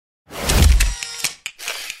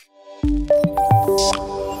I'm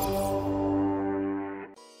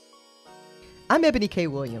Ebony K.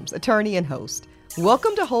 Williams, attorney and host.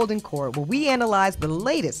 Welcome to Holding Court, where we analyze the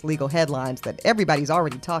latest legal headlines that everybody's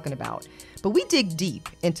already talking about. But we dig deep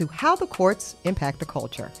into how the courts impact the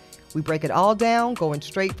culture. We break it all down, going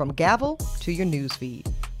straight from gavel to your news feed.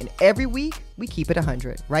 And every week, we keep it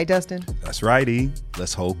 100. Right, Dustin? That's right, E.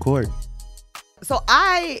 Let's hold court. So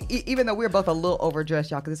even though we're both a little overdressed,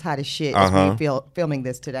 y'all, because it's hot as shit as we filming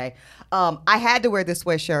this today, I had to wear this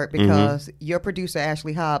sweatshirt because your producer,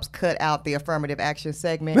 Ashley Hobbs, cut out the affirmative action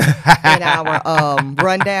segment in our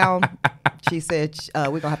rundown. She said we're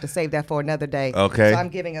going to have to save that for another day. Okay. So I'm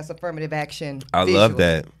giving us affirmative action. I love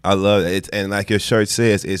that. I love it. And like your shirt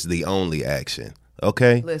says, it's the only action.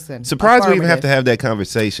 Okay. Listen. Surprised we even have to have that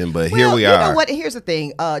conversation, but here we are. You know what? Here's the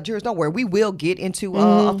thing. Jurors, don't worry. We will get into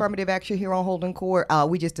affirmative action here on Holding Court.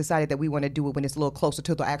 We just decided that we want to do it when it's a little closer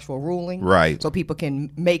to the actual ruling. Right. So people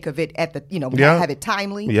can make of it at the, have it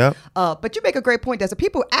timely. Yeah. But you make a great point, Dessa.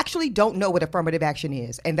 People actually don't know what affirmative action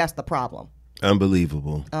is, and that's the problem.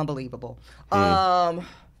 Unbelievable.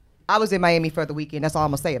 I was in Miami for the weekend. That's all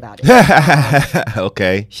I'm going to say about it.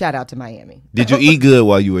 Okay. Shout out to Miami. Did you eat good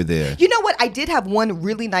while you were there? You know what? I did have one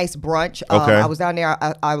really nice brunch. Okay. I was down there.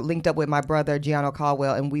 I linked up with my brother, Gianno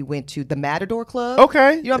Caldwell, and we went to the Matador Club.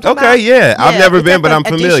 Okay. You know what I'm talking about? Yeah. I've never been, but I'm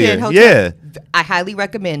familiar. Yeah. I highly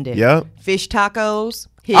recommend it. Yep. Fish tacos.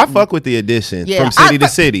 I fuck with the addition from city to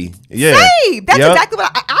city. Yeah. Same. That's exactly what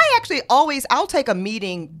I actually I'll take a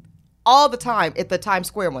meeting all the time at the Times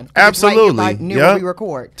Square one. Absolutely. Right near where we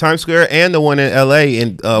record. Times Square and the one in L.A.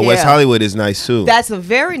 in West Hollywood is nice too. That's a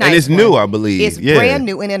very nice one. And it's new, I believe. It's brand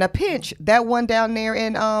new. And in a pinch, that one down there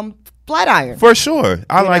in Flatiron. For sure.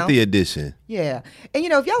 I like the addition. Yeah. And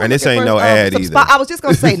if y'all and this ain't no ad either. I was just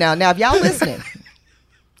going to say now if y'all listening,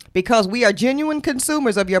 because we are genuine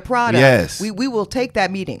consumers of your product, yes, we will take that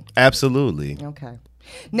meeting. Absolutely. Okay.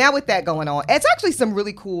 Now with that going on, it's actually some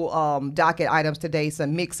really cool docket items today.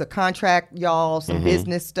 Some mix of contract, y'all, some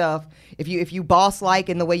business stuff. If you boss like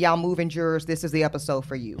in the way y'all moving jurors, this is the episode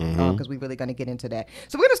for you because we're really going to get into that.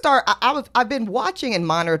 So we're going to start. I've been watching and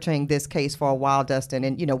monitoring this case for a while, Dustin,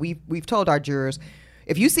 and we've told our jurors,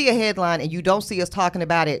 if you see a headline and you don't see us talking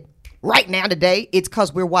about it right now today, it's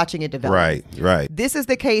because we're watching it develop. Right. This is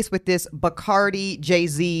the case with this Bacardi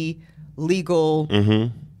Jay-Z legal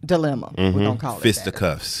dilemma. We're gonna call it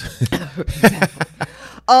fisticuffs.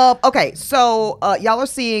 Okay, so y'all are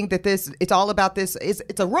seeing that it's all about this.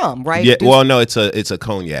 It's a rum, right? Yeah. Well, no, it's a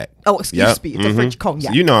cognac. Oh, excuse me, it's a French cognac.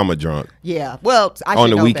 So you know I'm a drunk. Yeah. Well, I on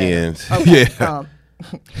should the know weekends. Better. Okay. Yeah.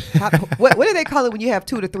 What do they call it when you have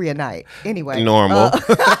 2 to 3 a night? Anyway, normal.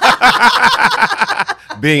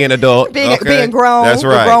 Being an adult, being grown, that's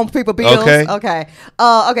right. Grown people bills. Okay.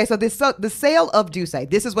 Okay. So the sale of Douce.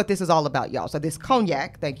 This is what this is all about, y'all. So this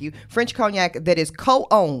cognac, thank you, French cognac that is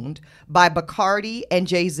co-owned by Bacardi and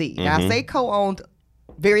Jay-Z. Now I say co-owned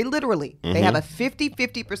very literally. They have a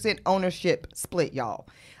 50% ownership split, y'all.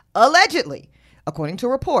 Allegedly, according to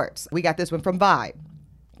reports, we got this one from Vibe.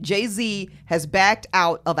 Jay-Z has backed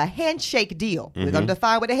out of a handshake deal. We're going to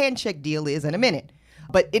define what a handshake deal is in a minute,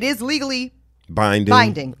 but it is legally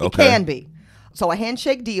binding. It can be. So a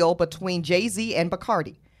handshake deal between Jay-Z and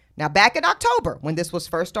Bacardi. Now, back in October, when this was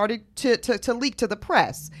first started to leak to the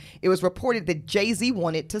press, it was reported that Jay-Z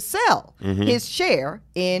wanted to sell his share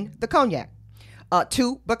in the cognac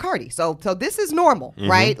to Bacardi. So this is normal,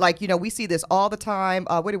 right? Like, we see this all the time.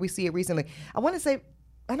 Where did we see it recently? I want to say,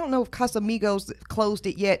 I don't know if Casamigos closed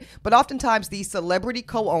it yet, but oftentimes these celebrity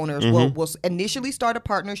co-owners will initially start a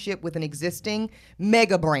partnership with an existing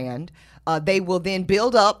mega brand. They will then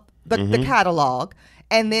build up the catalog,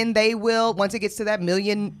 and then they will, once it gets to that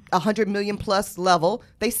 100 million plus level,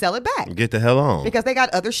 they sell it back. Get the hell on. Because they got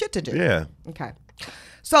other shit to do. Yeah. Okay.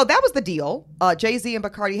 So that was the deal. Jay-Z and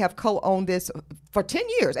Bacardi have co-owned this for 10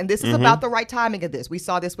 years. And this is about the right timing of this. We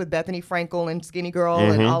saw this with Bethany Frankel and Skinny Girl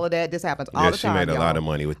and all of that. This happens all the time. Yeah, she made a lot of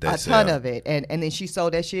money with that sale. A ton of it. And then she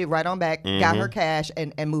sold that shit right on back, got her cash,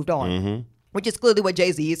 and moved on. Which is clearly what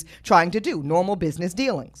Jay-Z is trying to do. Normal business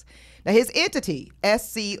dealings. Now, his entity,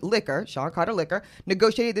 SC Liquor, Sean Carter Liquor,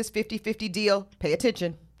 negotiated this 50-50 deal. Pay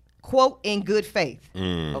attention. Quote, in good faith.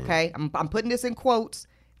 Okay? I'm putting this in quotes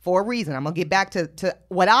for a reason. I'm going to get back to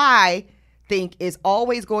what I think is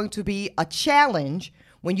always going to be a challenge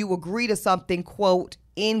when you agree to something, quote,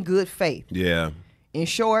 in good faith. Yeah. In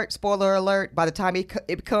short, spoiler alert, by the time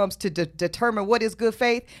it comes to determine what is good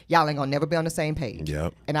faith, y'all ain't going to never be on the same page.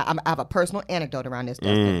 Yep. And I have a personal anecdote around this,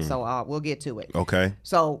 Dustin, so we'll get to it. Okay.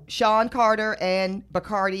 So Sean Carter and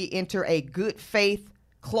Bacardi enter a good faith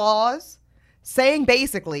clause saying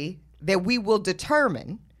basically that we will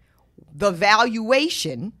determine the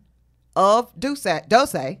valuation of Duce. Do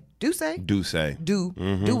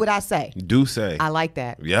what I say. Duce. I like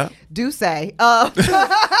that. Yeah. Duce.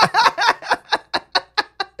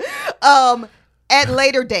 At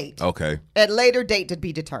later date. Okay. At later date to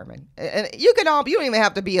be determined. And you don't even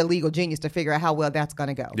have to be a legal genius to figure out how well that's going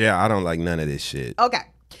to go. Yeah, I don't like none of this shit. Okay.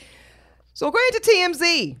 So according to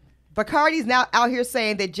TMZ, Bacardi's now out here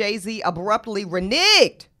saying that Jay-Z abruptly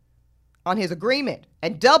reneged on his agreement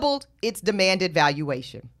and doubled its demanded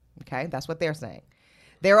valuation. Okay, that's what they're saying.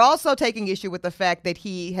 They're also taking issue with the fact that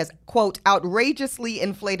he has, quote, outrageously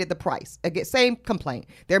inflated the price. Again, same complaint.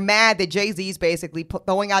 They're mad that Jay-Z's basically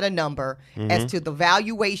throwing out a number as to the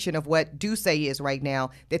valuation of what Duce is right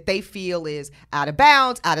now that they feel is out of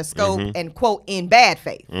bounds, out of scope, and, quote, in bad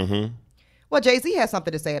faith. Well, Jay-Z has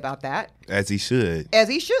something to say about that. As he should. As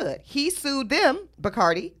he should. He sued them,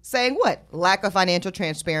 Bacardi, saying what? Lack of financial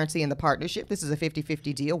transparency in the partnership. This is a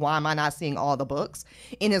 50-50 deal. Why am I not seeing all the books?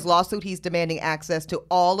 In his lawsuit, he's demanding access to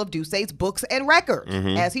all of Duce's books and records,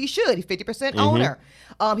 as he should. He's 50% owner.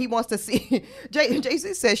 He wants to see,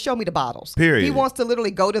 Jay-Z says, show me the bottles. Period. He wants to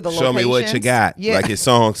literally go to the Show locations. me what you got, like his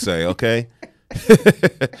songs say, okay?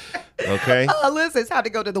 Okay. Listen, it's how to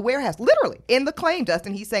go to the warehouse. Literally, in the claim,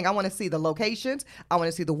 Dustin, he's saying, I want to see the locations. I want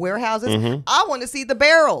to see the warehouses. I want to see the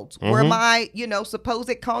barrels where my, supposed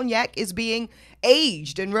cognac is being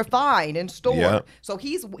aged and refined and stored. Yep. So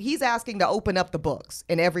he's asking to open up the books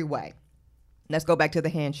in every way. Let's go back to the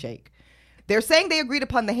handshake. They're saying they agreed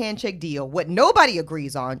upon the handshake deal. What nobody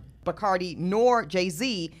agrees on, Bacardi nor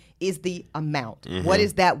Jay-Z, is the amount. What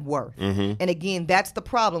is that worth? And again, that's the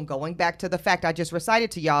problem. Going back to the fact I just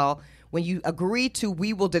recited to y'all, when you agree to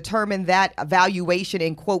we will determine that valuation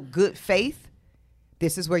in, quote, good faith,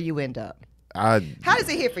 this is where you end up. How does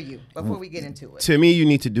it hit for you before we get into it? To me, you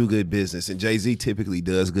need to do good business. And Jay-Z typically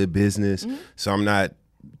does good business. So I'm not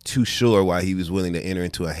too sure why he was willing to enter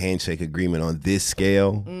into a handshake agreement on this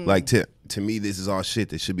scale. Like, to me, this is all shit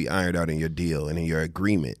that should be ironed out in your deal and in your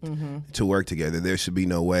agreement to work together. There should be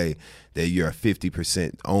no way that you're a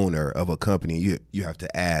 50% owner of a company. You have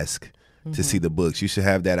to ask to see the books. You should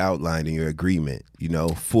have that outlined in your agreement.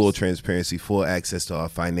 Full transparency, full access to all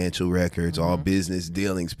financial records, all business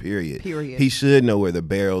dealings, period. He should know where the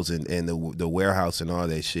barrels and the warehouse and all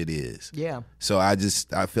that shit is. Yeah. So I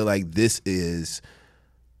feel like this is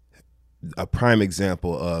a prime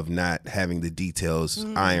example of not having the details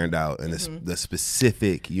ironed out and the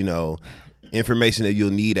specific, information that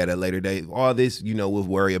you'll need at a later date. All this, we'll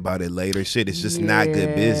worry about it later. Shit, it's just not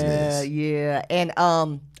good business. Yeah. And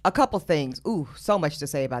a couple things. Ooh, so much to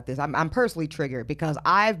say about this. I'm personally triggered because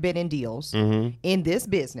I've been in deals in this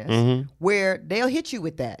business where they'll hit you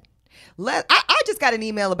with that. I just got an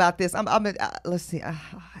email about this. Let's see.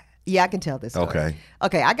 Yeah, I can tell this story.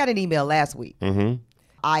 Okay, I got an email last week.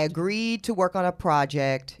 I agreed to work on a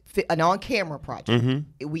project, an on-camera project.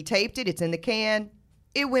 We taped it. It's in the can.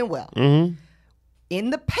 It went well. In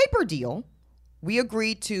the paper deal, we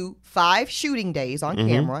agreed to 5 shooting days on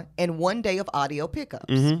camera and 1 day of audio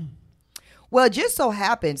pickups. Well, it just so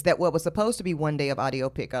happens that what was supposed to be 1 day of audio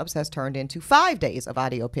pickups has turned into 5 days of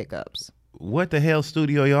audio pickups. What the hell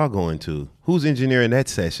studio y'all going to? Who's engineering that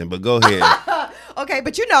session? But go ahead. Okay,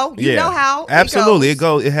 but you know how absolutely it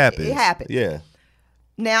goes. It happens. It happens. Yeah.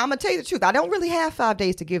 Now, I'm going to tell you the truth. I don't really have 5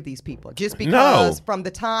 days to give these people just because from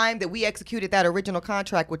the time that we executed that original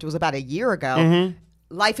contract, which was about a year ago,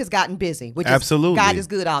 life has gotten busy, which absolutely. God is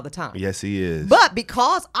good all the time. Yes, he is. But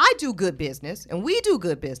because I do good business and we do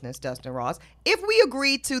good business, Dustin Ross, if we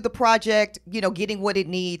agree to the project, getting what it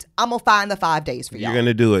needs, I'm going to find the 5 days for y'all. You're going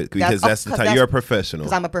to do it because that's the time. You're a professional.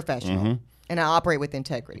 Because I'm a professional. And I operate with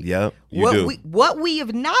integrity. Yep, you do. What we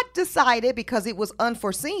have not decided, because it was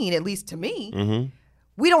unforeseen, at least to me,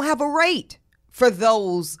 we don't have a rate for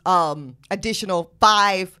those additional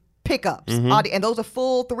 5 pickups. And those are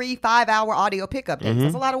full 3-5 hour audio pickup days.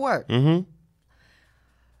 That's a lot of work.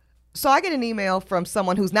 So I get an email from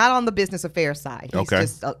someone who's not on the business affairs side. He's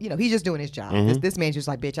just, he's just doing his job. This man's just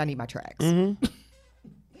like, bitch, I need my tracks.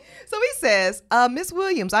 So he says, Ms.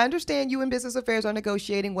 Williams, I understand you in business affairs are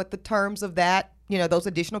negotiating what the terms of that, those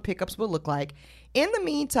additional pickups will look like. In the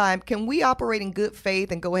meantime, can we operate in good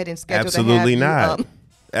faith and go ahead and schedule Absolutely not.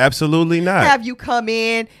 Absolutely not. Have you come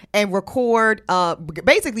in and record,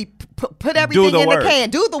 basically put everything in the can,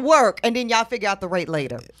 do the work, and then y'all figure out the rate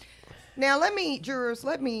later. Now, jurors,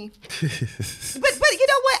 but you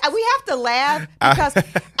know what? We have to laugh because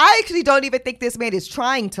I actually don't even think this man is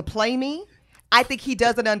trying to play me. I think he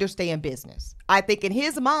doesn't understand business. I think in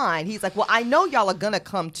his mind, he's like, well, I know y'all are going to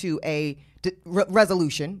come to a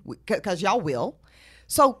resolution because y'all will.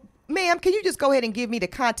 So ma'am, can you just go ahead and give me the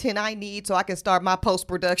content I need so I can start my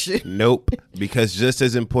post-production? Nope. Because just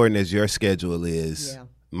as important as your schedule is, Yeah.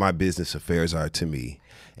 my business affairs are to me.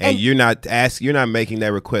 And you're not making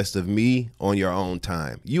that request of me on your own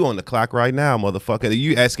time. You on the clock right now, motherfucker.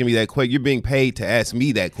 You asking me that question. You're being paid to ask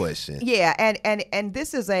me that question. Yeah, and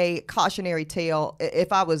this is a cautionary tale.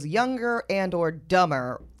 If I was younger and or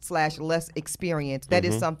dumber / less experienced, that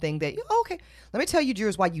is something that, okay, let me tell you,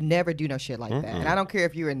 Jules, why you never do no shit like that. And I don't care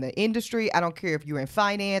if you're in the industry. I don't care if you're in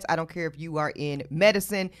finance. I don't care if you are in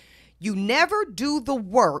medicine. You never do the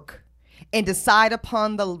work and decide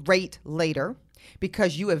upon the rate later,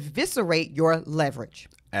 because you eviscerate your leverage.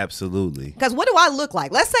 Absolutely. Because what do I look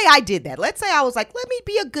like? Let's say I did that. Let's say I was like, let me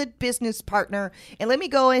be a good business partner and let me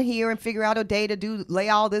go in here and figure out a day to lay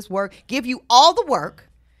all this work, give you all the work.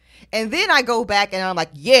 And then I go back and I'm like,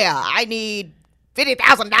 yeah, I need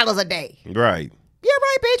 $50,000 a day. Right. Yeah,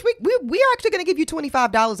 right, bitch. We are actually going to give you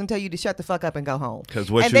 $25 and tell you to shut the fuck up and go home.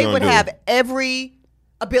 Because what and you they gonna would do? have every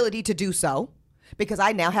ability to do so because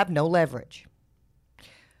I now have no leverage.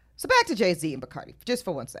 So back to Jay-Z and Bacardi, just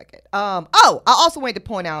for 1 second. I also wanted to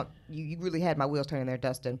point out, you really had my wheels turning there,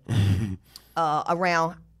 Dustin,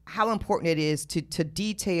 around how important it is to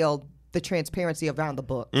detail the transparency around the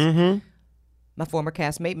books. My former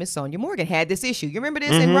castmate, Miss Sonia Morgan, had this issue. You remember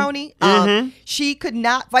this in Roni? She could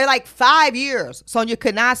not, for like 5 years, Sonia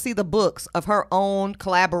could not see the books of her own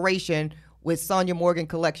collaboration with Sonia Morgan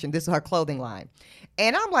Collection. This is her clothing line.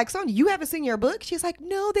 And I'm like, Sonia, you haven't seen your book? She's like,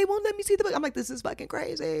 no, they won't let me see the book. I'm like, this is fucking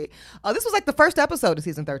crazy. This was like the first episode of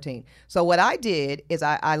season 13. So what I did is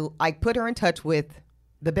I put her in touch with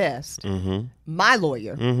the best, my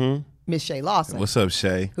lawyer, Miss Shay Lawson. What's up,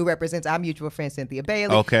 Shay? Who represents our mutual friend, Cynthia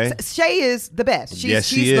Bailey. Okay. Shay is the best. Yes,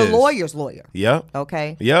 she's she the is. lawyer's lawyer. Yep.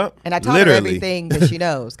 Okay. Yep. And I taught her everything that she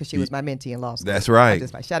knows because she was my mentee in law school. That's right.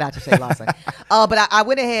 Shout out to Shay Lawson. But I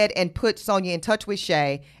went ahead and put Sonia in touch with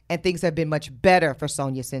Shay, and things have been much better for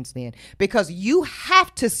Sonia since then, because you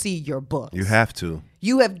have to see your book. You have to.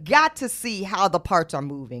 You have got to see how the parts are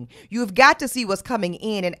moving. You've got to see what's coming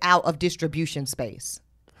in and out of distribution space.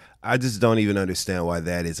 I just don't even understand why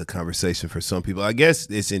that is a conversation for some people. I guess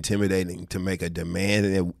it's intimidating to make a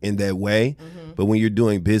demand in that way, but when you're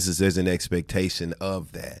doing business, there's an expectation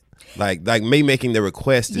of that. Like me making the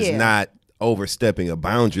request is not overstepping a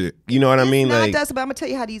boundary. You know what I mean? But I'm gonna tell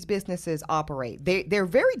you how these businesses operate. They're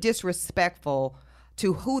very disrespectful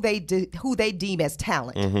to who they deem as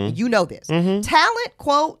talent. You know this. Talent,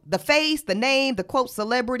 quote, the face, the name, the quote,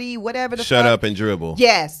 celebrity, whatever the Shut fuck. up and dribble.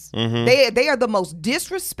 Yes. They are the most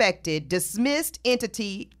disrespected, dismissed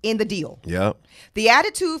entity in the deal. Yep. The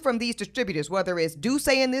attitude from these distributors, whether it's Duce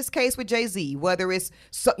in this case with Jay-Z, whether it's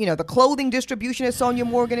the clothing distribution of Sonia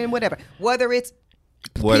Morgan and whatever, whether it's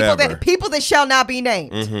people that shall not be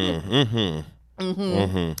named.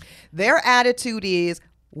 Their attitude is,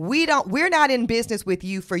 we're not in business with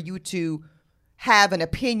you for you to have an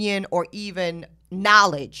opinion or even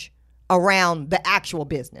knowledge around the actual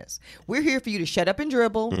business. We're here for you to shut up and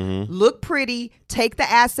dribble, look pretty, take the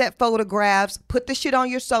asset photographs, put the shit on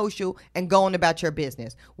your social, and go on about your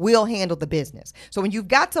business. We'll handle the business. So when you've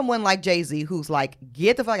got someone like Jay-Z who's like,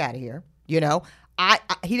 get the fuck out of here, he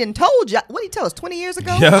didn't told you. What did he tell us 20 years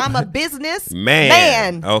ago? Yep. I'm a business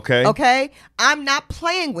man. Okay. I'm not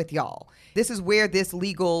playing with y'all. This is where this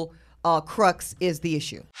legal crux is the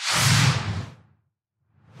issue.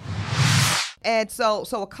 And so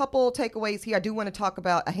a couple takeaways here. I do want to talk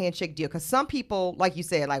about a handshake deal, because some people, like you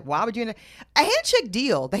said, like, why would you? A handshake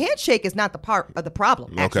deal, the handshake is not the part of the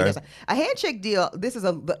problem. Actually, Okay. A handshake deal, this is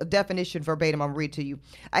a definition verbatim. I'm going to read to you.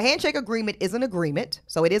 A handshake agreement is an agreement.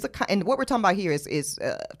 So it is and what we're talking about here is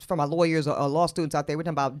for my lawyers or law students out there, we're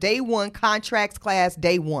talking about day one, contracts class,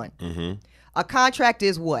 day one. A contract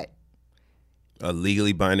is what? A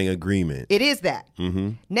legally binding agreement. It is that.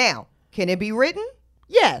 Now, can it be written?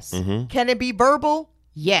 Yes. Can it be verbal?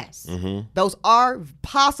 Yes. Those are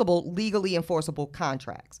possible legally enforceable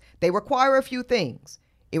contracts. They require a few things.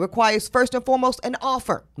 It requires, first and foremost, an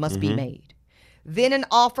offer must be made. Then an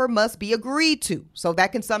offer must be agreed to. So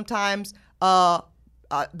that can sometimes, that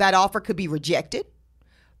offer could be rejected.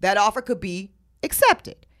 That offer could be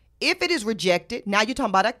accepted. If it is rejected, now you're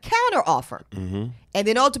talking about a counter offer. And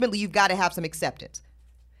then ultimately, you've got to have some acceptance.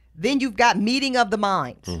 Then you've got meeting of the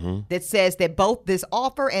minds that says that both this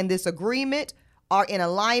offer and this agreement are in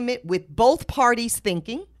alignment with both parties'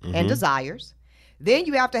 thinking and desires. Then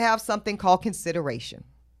you have to have something called consideration.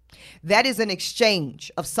 That is an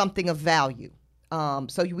exchange of something of value.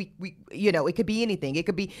 So we it could be anything. It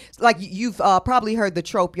could be like you've probably heard the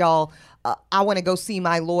trope, y'all. I want to go see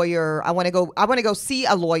my lawyer. I want to go see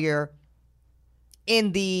a lawyer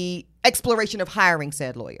in the exploration of hiring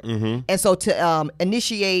said lawyer. And so to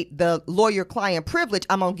initiate the lawyer-client privilege,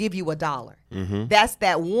 I'm going to give you $1. That's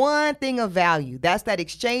that one thing of value. That's that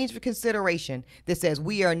exchange for consideration that says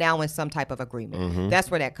we are now in some type of agreement. That's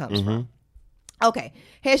where that comes from. Okay,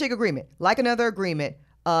 handshake agreement, like another agreement,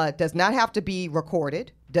 does not have to be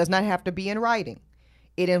recorded, does not have to be in writing.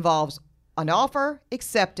 It involves an offer,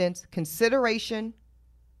 acceptance, consideration,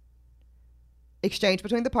 exchange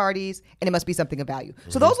between the parties, and it must be something of value.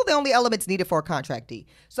 So those are the only elements needed for a contract deed.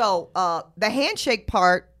 So the handshake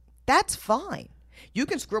part, that's fine. You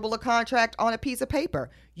can scribble a contract on a piece of paper.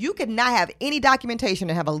 You can not have any documentation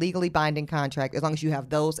and have a legally binding contract as long as you have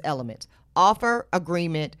those elements. Offer,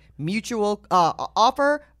 agreement, mutual,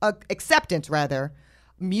 acceptance rather,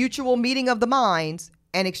 mutual meeting of the minds,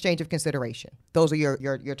 and exchange of consideration. Those are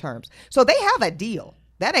your terms. So they have a deal.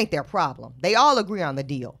 That ain't their problem. They all agree on the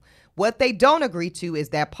deal. What they don't agree to is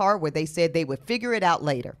that part where they said they would figure it out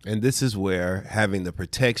later. And this is where having the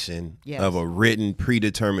protection of a written,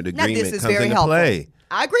 predetermined agreement comes very into helpful. play.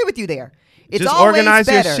 I agree with you there. It's just always organize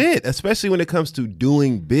better. your shit, especially when it comes to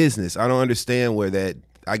doing business. I don't understand where that.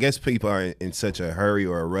 I guess people are in such a hurry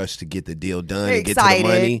or a rush to get the deal done and get to the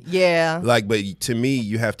money. Yeah. Like, but to me,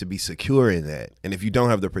 you have to be secure in that. And if you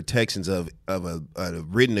don't have the protections of a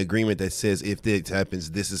written agreement that says if this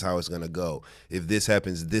happens, this is how it's going to go. If this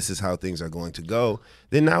happens, this is how things are going to go.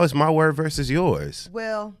 Then now it's my word versus yours.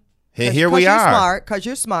 Well, and here we are. Because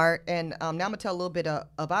you're smart. And now I'm going to tell a little bit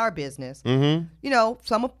of our business. You know,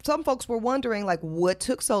 some folks were wondering, like, what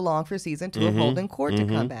took so long for season 2 of Holding Court to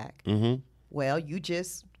come back? Well, you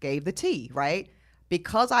just gave the tea, right?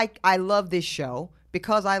 Because I love this show,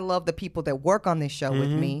 because I love the people that work on this show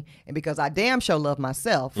with me, and because I damn sure love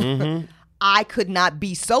myself, I could not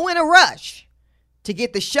be so in a rush to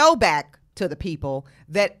get the show back to the people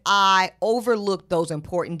that I overlooked those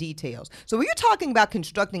important details. So when you're talking about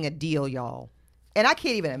constructing a deal, y'all, and I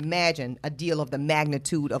can't even imagine a deal of the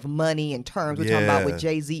magnitude of money and terms we're talking about with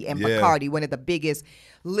Jay-Z and Bacardi, one of the biggest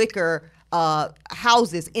liquor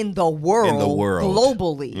houses in the world,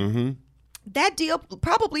 globally. That deal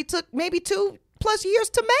probably took maybe 2+ years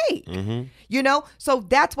to make. You know, so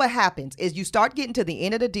that's what happens is you start getting to the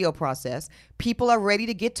end of the deal process. People are ready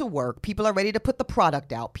to get to work. People are ready to put the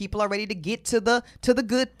product out. People are ready to get to the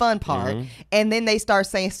good fun part. And then they start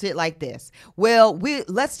saying shit like this. Well,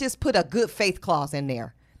 let's just put a good faith clause in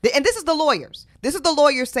there. And this is the lawyers. This is the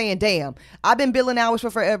lawyers saying, damn, I've been billing hours for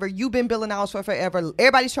forever. You've been billing hours for forever.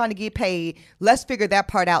 Everybody's trying to get paid. Let's figure that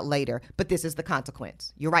part out later. But this is the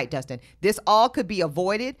consequence. You're right, Dustin. This all could be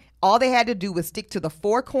avoided. All they had to do was stick to the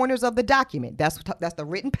 4 corners of the document. That's the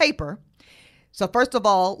written paper. So first of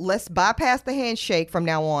all, let's bypass the handshake from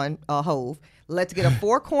now on, Hove. Let's get a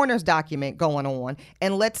 4 corners document going on.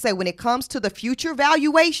 And let's say when it comes to the future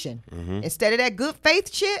valuation, instead of that good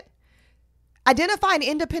faith shit, identify an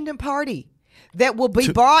independent party that will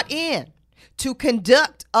be brought in to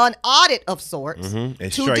conduct an audit of sorts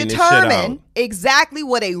to determine exactly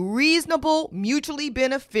what a reasonable, mutually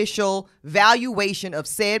beneficial valuation of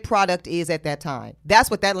said product is at that time.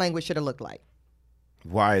 That's what that language should have looked like.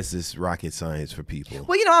 Why is this rocket science for people?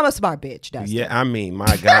 Well, you know, I'm a smart bitch, Dustin. Yeah, I mean,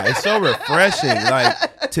 my God, it's so refreshing,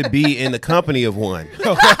 like, to be in the company of one.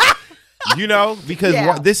 You know,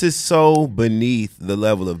 because this is so beneath the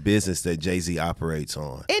level of business that Jay-Z operates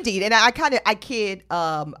on. Indeed. And I kid,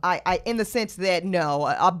 I in the sense that, no,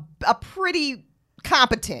 a pretty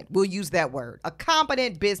competent, we'll use that word, a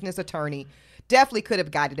competent business attorney definitely could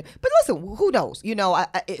have guided it. But listen, who knows? You know,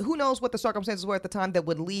 who knows what the circumstances were at the time that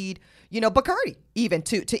would lead, you know, Bacardi even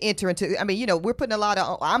to enter into, I mean, you know, I'm putting a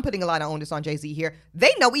lot of onus on Jay-Z here.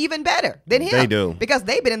 They know even better than him. They do. Because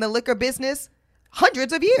they've been in the liquor business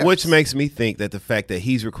hundreds of years. Which makes me think that the fact that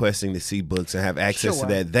he's requesting to see books and have access to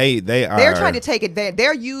that, they're trying to take it.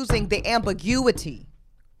 They're using the ambiguity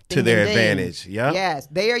to their advantage. Yeah. Yes,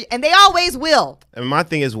 and they always will. And my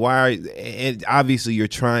thing is and obviously you're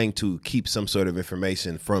trying to keep some sort of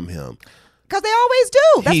information from him. Because they always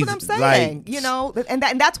do. That's what I'm saying. Like, you know, and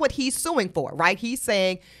that's what he's suing for, right? He's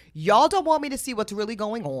saying, y'all don't want me to see what's really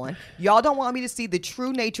going on. Y'all don't want me to see the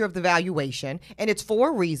true nature of the valuation. And it's for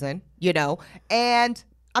a reason, you know, and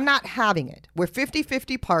I'm not having it. We're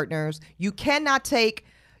 50-50 partners. You cannot take,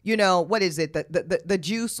 you know, what is it? The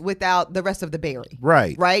juice without the rest of the berry.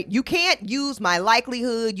 Right. Right? You can't use my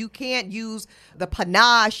likelihood. You can't use the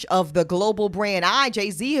panache of the global brand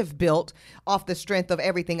Jay-Z, have built off the strength of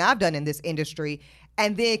everything I've done in this industry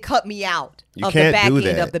and then cut me out of the back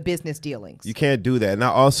end of the business dealings. You can't do that. And I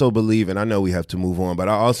also believe, and I know we have to move on, but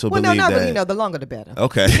I also believe that... really, no, the longer the better.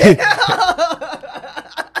 Okay.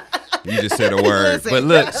 You just said a word. But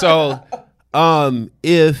look, so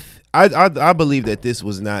if I believe that this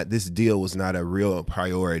deal was not a real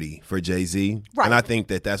priority for Jay-Z. Right. And I think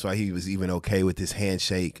that that's why he was even okay with this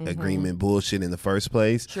handshake agreement bullshit in the first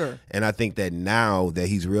place. Sure. And I think that now that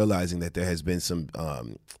he's realizing that there has been some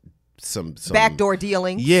backdoor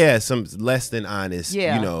dealing. Yeah, some less than honest,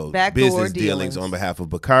 backdoor business dealings on behalf of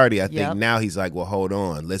Bacardi. I think Yep. now he's like, well, hold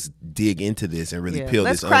on, let's dig into this and really peel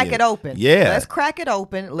Let's this crack onion. it open. Yeah. Let's crack it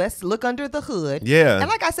open. Let's look under the hood. Yeah. And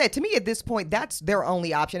like I said, to me at this point, that's their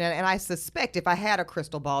only option. And I suspect if I had a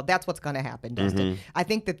crystal ball, that's what's going to happen, Dustin. I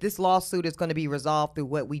think that this lawsuit is going to be resolved through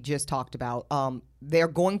what we just talked about. They're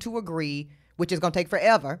going to agree, which is going to take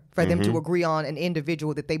forever for them to agree on an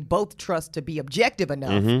individual that they both trust to be objective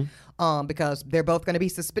enough, because they're both going to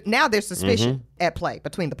be now there's suspicion at play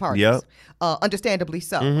between the parties. Yep. Understandably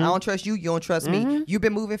so. I don't trust you. You don't trust me. You've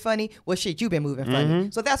been moving funny. Well, shit, you've been moving funny.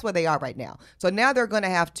 So that's where they are right now. So now they're going to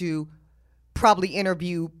have to probably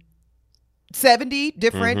interview 70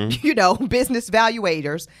 different, business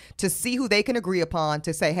valuators to see who they can agree upon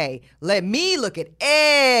to say, hey, let me look at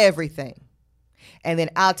everything. And then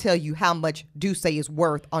I'll tell you how much Duce is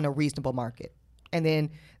worth on a reasonable market. And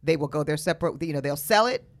then they will go their separate, they'll sell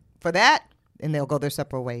it for that and they'll go their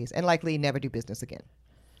separate ways and likely never do business again.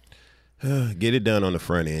 Get it done on the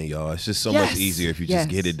front end, y'all. It's just so much easier if you just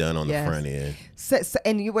get it done on the front end.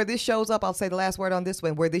 And where this shows up, I'll say the last word on this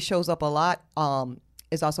one, where this shows up a lot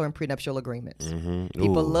is also in prenuptial agreements.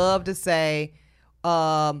 People love to say,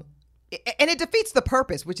 and it defeats the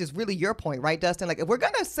purpose, which is really your point, right, Dustin? Like, if we're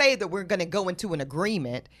going to say that we're going to go into an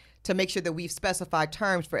agreement to make sure that we've specified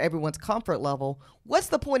terms for everyone's comfort level, what's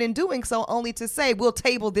the point in doing so only to say we'll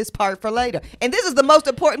table this part for later? And this is the most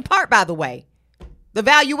important part, by the way, the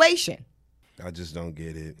valuation. I just don't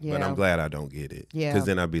get it, Yeah. but I'm glad I don't get it. Yeah. Because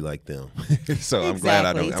then I'd be like them. So I'm Exactly. glad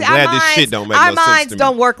I don't. I'm See, glad this shit don't make no sense Our minds to me.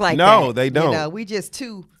 don't work like that. No, they don't. We just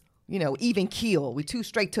too, even keel. We too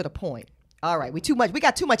straight to the point. All right, we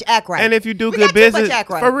got too much act right. And if you do We good got too much business, act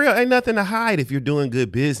right. for real, ain't nothing to hide if you're doing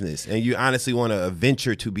good business and you honestly want to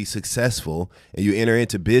venture to be successful and you enter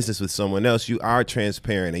into business with someone else, you are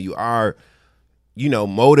transparent and you are,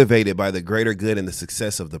 motivated by the greater good and the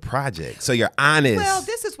success of the project. So you're honest. Well,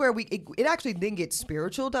 this is where it actually then gets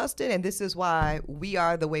spiritual, Dustin, and this is why we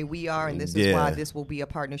are the way we are, and this is why this will be a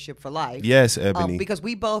partnership for life. Yes, Ebony. Because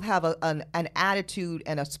we both have an attitude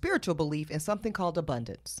and a spiritual belief in something called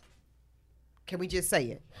abundance. Can we just say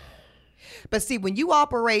it? But see, when you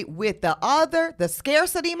operate with the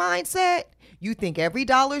scarcity mindset, you think every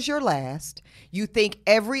dollar's your last. You think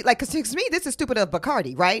because to me, this is stupid of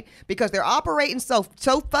Bacardi, right? Because they're operating so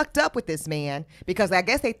fucked up with this man because I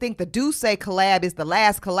guess they think the Duce collab is the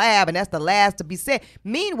last collab and that's the last to be said.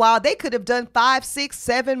 Meanwhile, they could have done 5, 6,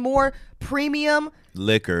 7 more premium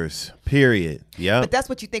liquors, period. Yeah. But that's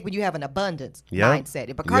what you think when you have an abundance Yep. mindset.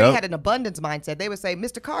 If Bacardi Yep. had an abundance mindset, they would say,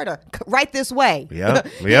 "Mr. Carter, right this way. Yep.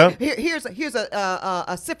 Yep. Here's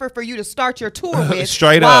a cipher for you to start your tour with.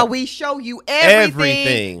 Straight while up. we show you everything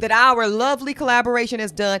Everything. that our lovely collaboration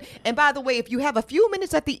has done. And by the way, if you have a few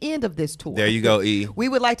minutes at the end of this tour, There you go, E. we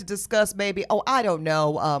would like to discuss maybe, I don't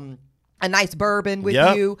know, a nice bourbon with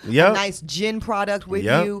Yep. you, Yep. a nice gin product with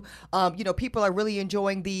Yep. you. People are really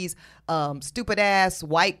enjoying these stupid ass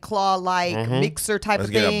White Claw like mixer type Let's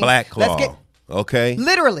of get thing. a Black Claw. Let's get Okay.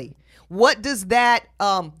 literally. What does that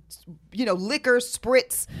liquor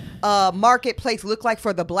spritz marketplace look like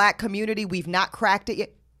for the Black community? We've not cracked it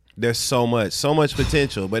yet. There's so much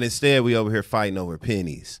potential, but instead we over here fighting over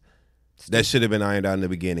pennies. That should have been ironed out in the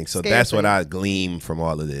beginning. So that's what I glean from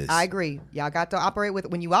all of this. I agree. Y'all got to operate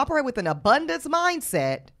when you operate with an abundance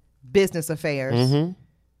mindset, business affairs,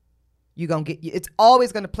 you're gonna it's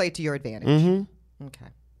always gonna play to your advantage. Okay.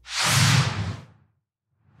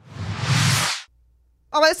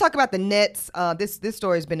 All right, let's talk about the Nets. This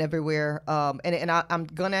story has been everywhere, and I'm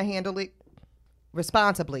gonna handle it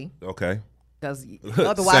responsibly. Okay. Because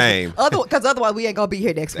Same. otherwise we ain't gonna be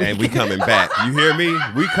here next week. And we coming back. You hear me?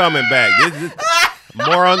 We coming back.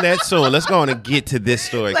 More on that soon. Let's go on and get to this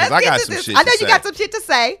story because I got some shit to say. I know you got some shit to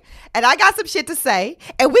say, and I got some shit to say,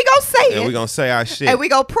 and we gonna say it. And we gonna say our shit. And we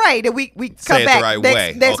gonna pray that we Say come it back the right next,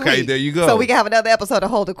 way. next Okay, week. there you go. So we can have another episode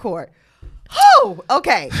of Hold the Court. Oh,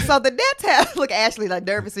 okay. So the Nets have look Ashley like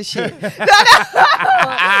nervous as shit.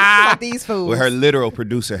 Like these fools. With her literal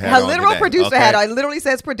producer hat Her on literal today. producer Okay. hat on. It literally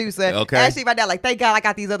says producer. Okay. Ashley right now, like, thank God I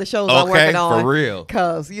got these other shows I'm Okay, working on. for real.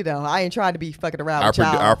 Because, I ain't trying to be fucking around Our, with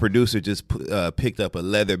y'all. our producer just picked up a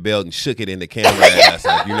leather belt and shook it in the camera at us.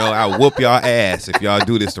 Like, I'll whoop y'all ass if y'all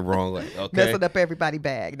do this the wrong way. Okay. Messing up everybody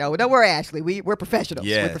bag. No, don't worry, Ashley. We're professionals.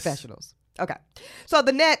 Yes. We're professionals. Okay. So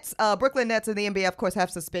the Nets, Brooklyn Nets and the NBA, of course, have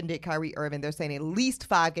suspended Kyrie Irving. They're saying at least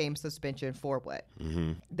 5-game suspension for what?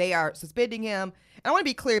 Mm-hmm. They are suspending him. And I want to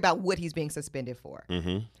be clear about what he's being suspended for.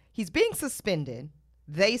 Mm-hmm. He's being suspended,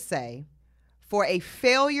 they say, for a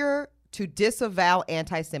failure to disavow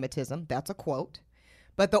anti-Semitism. That's a quote.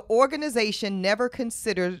 But the organization never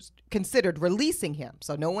considered releasing him.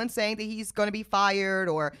 So no one's saying that he's going to be fired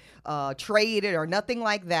or traded or nothing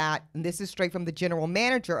like that. And this is straight from the general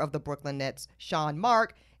manager of the Brooklyn Nets, Sean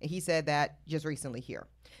Mark. And he said that just recently here.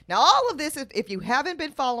 Now, all of this, if you haven't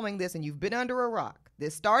been following this and you've been under a rock,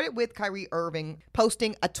 this started with Kyrie Irving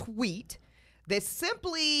posting a tweet that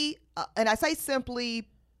simply, and I say simply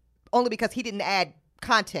only because he didn't add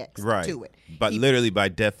context to it. But literally by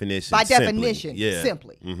definition.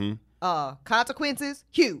 Simply. Mm-hmm. Consequences,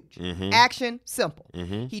 huge. Mm-hmm. Action, simple.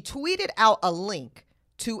 Mm-hmm. He tweeted out a link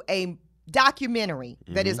to a documentary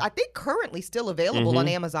that is, I think, currently still available on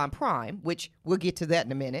Amazon Prime, which we'll get to that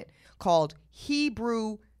in a minute, called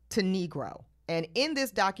Hebrew to Negro. And in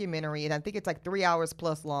this documentary, and I think it's like 3 hours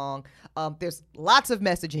plus long, there's lots of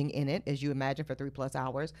messaging in it, as you imagine, for 3+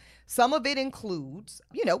 hours. Some of it includes,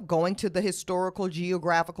 going to the historical,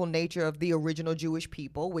 geographical nature of the original Jewish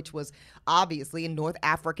people, which was obviously in North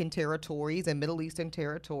African territories and Middle Eastern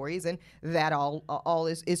territories, and that all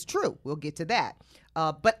is true. We'll get to that.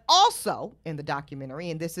 But also in the documentary,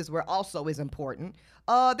 and this is where also is important,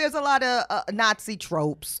 there's a lot of Nazi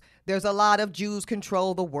tropes. There's a lot of Jews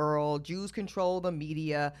control the world, Jews control the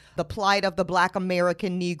media, the plight of the Black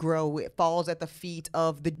American Negro, it falls at the feet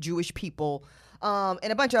of the Jewish people, and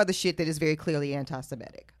a bunch of other shit that is very clearly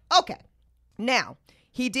anti-Semitic. Okay, now,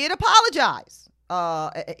 he did apologize.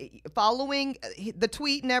 Following the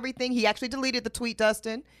tweet and everything, he actually deleted the tweet,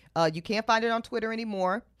 Dustin. You can't find it on Twitter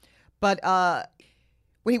anymore. But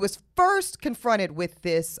when he was first confronted with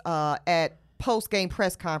this at post-game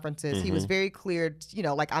press conferences, he was very clear,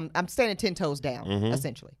 I'm standing 10 toes down,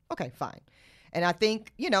 essentially. Okay, fine. And I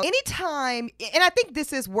think, anytime, and I think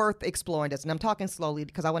this is worth exploring this, and I'm talking slowly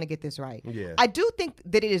because I want to get this right. Yeah. I do think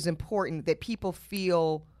that it is important that people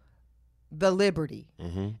feel the liberty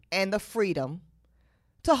and the freedom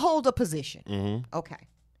to hold a position. Okay.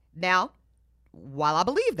 Now, while I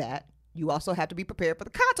believe that, you also have to be prepared for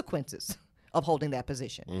the consequences of holding that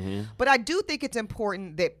position. But I do think it's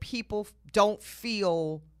important that people don't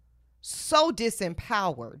feel so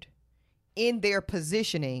disempowered in their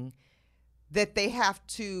positioning that they have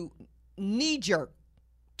to knee-jerk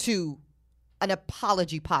to an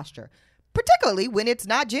apology posture, particularly when it's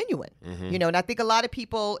not genuine. And I think a lot of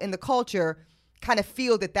people in the culture kind of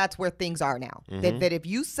feel that that's where things are now. That if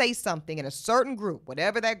you say something in a certain group,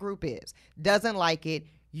 whatever that group is, doesn't like it,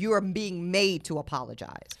 you are being made to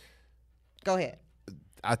apologize. Go ahead.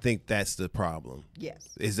 I think that's the problem. Yes.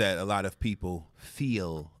 Is that a lot of people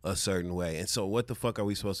feel a certain way. And so what the fuck are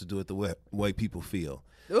we supposed to do with the way people feel?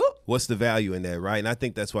 Ooh. What's the value in that, right? And I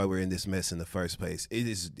think that's why we're in this mess in the first place. It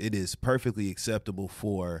is perfectly acceptable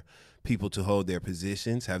for people to hold their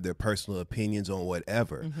positions, have their personal opinions on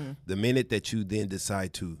whatever. The minute that you then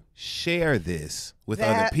decide to share this with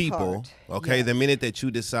other people, the minute that you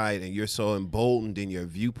decide and you're so emboldened in your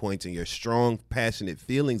viewpoints and your strong, passionate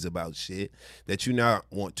feelings about shit that you now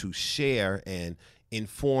want to share and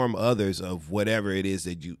inform others of whatever it is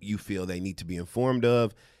that you feel they need to be informed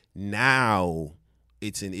of, now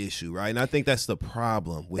it's an issue, right? And I think that's the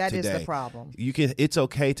problem with today. That is the problem. It's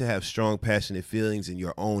okay to have strong, passionate feelings in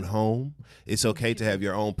your own home. It's okay to have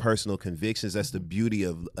your own personal convictions. That's the beauty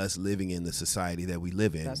of us living in the society that we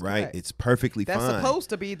live in, right? Correct. It's perfectly fine. That's supposed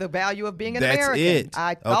to be the value of being an American.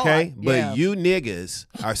 That's it. Okay? But you niggas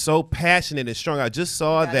are so passionate and strong. I just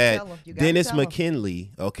saw that Dennis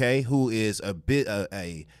McKinley, who is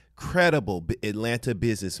a credible Atlanta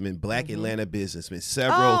businessman, Black Atlanta businessman,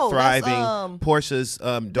 several thriving Portia's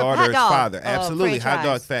daughter's father. Absolutely. Hot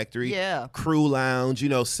Dog Factory, Crew Lounge,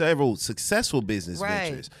 several successful business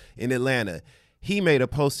ventures in Atlanta. He made a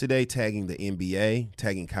post today tagging the NBA,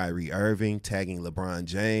 tagging Kyrie Irving, tagging LeBron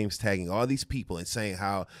James, tagging all these people and saying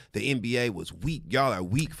how the NBA was weak. Y'all are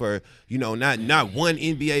weak for, not one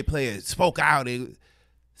NBA player spoke out.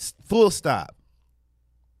 Full stop.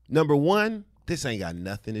 Number one, this ain't got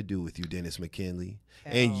nothing to do with you, Dennis McKinley.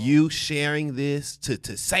 And you sharing this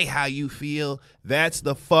to say how you feel, that's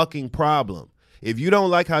the fucking problem. If you don't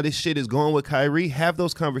like how this shit is going with Kyrie, have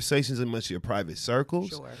those conversations amongst your private circles.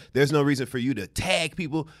 Sure. There's no reason for you to tag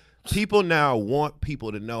people. People now want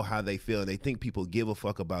people to know how they feel, and they think people give a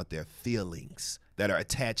fuck about their feelings that are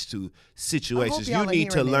attached to situations. You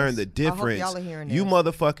need to learn the difference. You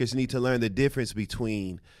motherfuckers need to learn the difference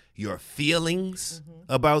between your feelings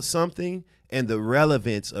about something and the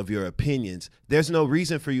relevance of your opinions, there's no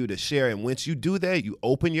reason for you to share. And once you do that, you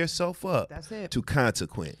open yourself up to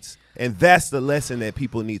consequence. And that's the lesson that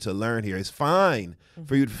people need to learn here. It's fine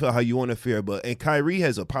for you to feel how you want to feel, and Kyrie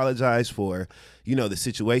has apologized for, the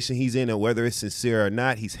situation he's in, and whether it's sincere or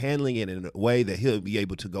not, he's handling it in a way that he'll be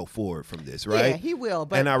able to go forward from this, right? Yeah, he will.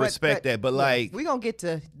 And I respect that. But like, we're gonna get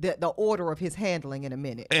to the order of his handling in a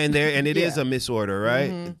minute. And it is a misorder,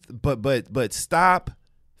 right? But stop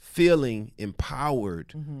feeling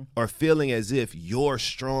empowered or feeling as if your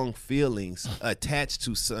strong feelings attached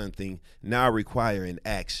to something now require an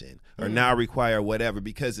action or now require whatever,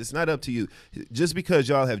 because it's not up to you. Just because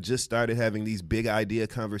y'all have just started having these big idea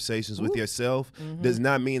conversations with yourself does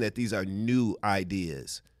not mean that these are new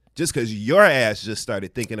ideas. Just because your ass just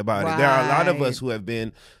started thinking about it. There are a lot of us who have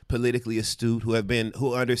been politically astute,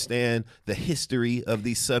 who understand the history of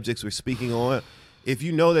these subjects we're speaking on. If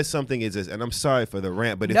you know that something is, and I'm sorry for the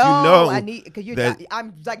rant, but if you know,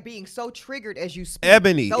 I'm like being so triggered as you speak.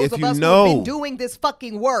 Ebony, those if of you us know, who have been doing this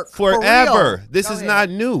fucking work forever, this is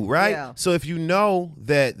not new, right? Yeah. So if you know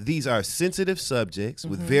that these are sensitive subjects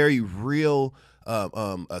with very real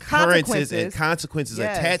occurrences and consequences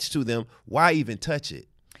attached to them, why even touch it?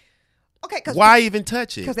 Okay, why even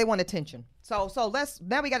touch it? Because they want attention. So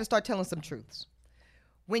now we got to start telling some truths.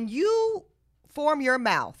 When you form your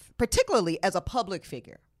mouth, particularly as a public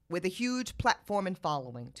figure with a huge platform and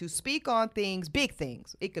following, to speak on things, big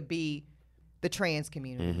things. It could be the trans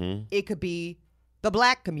community. It could be the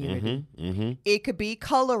black community. It could be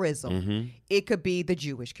colorism. It could be the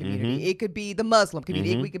Jewish community. It could be the Muslim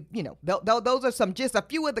community. We could, those are just a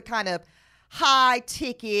few of the kind of high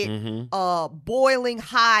ticket, boiling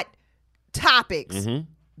hot topics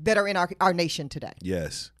that are in our nation today.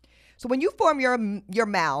 Yes. So when you form your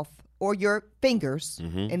mouth or your fingers,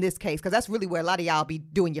 in this case, because that's really where a lot of y'all be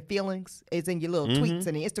doing your feelings, is in your little tweets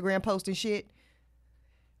and the Instagram posts and shit.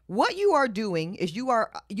 What you are doing is you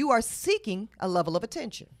are seeking a level of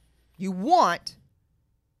attention. You want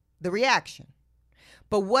the reaction.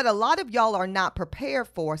 But what a lot of y'all are not prepared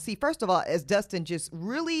for, see, first of all, as Dustin just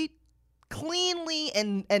really cleanly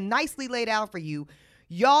and nicely laid out for you,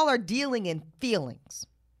 y'all are dealing in feelings.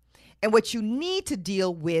 And what you need to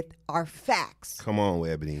deal with are facts. Come on,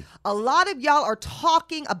 Ebony. A lot of y'all are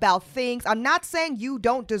talking about things. I'm not saying you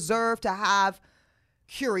don't deserve to have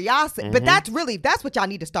curiosity, but that's what y'all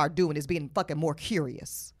need to start doing, is being fucking more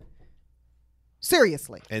curious.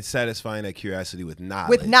 Seriously. And satisfying that curiosity with knowledge.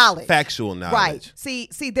 With knowledge. Factual knowledge. Right.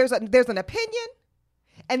 See, there's an opinion,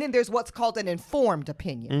 and then there's what's called an informed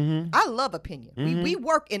opinion. I love opinion. We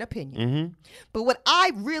work in opinion. But what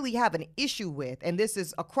I really have an issue with, and this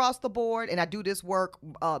is across the board, and I do this work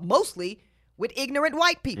mostly with ignorant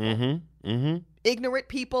white people. Ignorant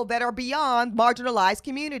people that are beyond marginalized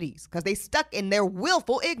communities because they stuck in their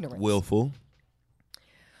willful ignorance. Willful.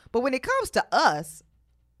 But when it comes to us,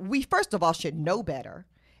 we first of all should know better.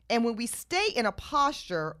 And when we stay in a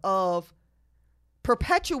posture of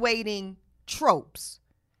perpetuating tropes,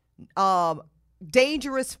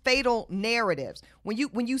 dangerous, fatal narratives,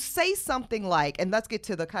 when you say something like, and let's get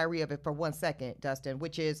to the Kyrie of it for 1 second, Dustin,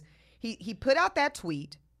 which is he put out that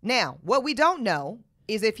tweet. Now, what we don't know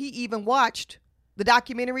is if he even watched the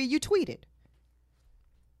documentary you tweeted.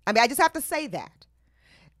 I mean, I just have to say that.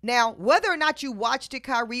 Now, whether or not you watched it,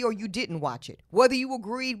 Kyrie, or you didn't watch it, whether you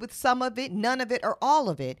agreed with some of it, none of it, or all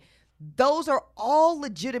of it, those are all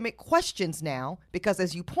legitimate questions now, because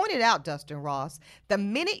as you pointed out, Dustin Ross, the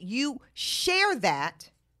minute you share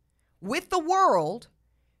that with the world,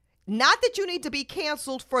 not that you need to be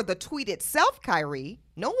canceled for the tweet itself, Kyrie.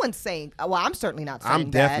 No one's saying, well, I'm certainly not saying that.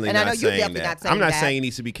 I'm definitely not saying that. I'm not saying he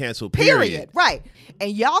needs to be canceled, period. Right.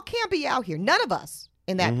 And y'all can't be out here. None of us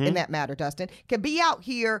in that matter, Dustin, can be out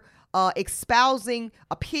here espousing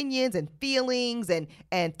opinions and feelings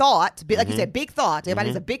and thoughts. Like you said, big thoughts.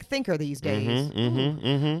 Everybody's a big thinker these days.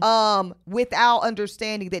 Without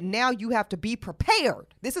understanding that now you have to be prepared.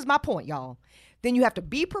 This is my point, y'all. Then you have to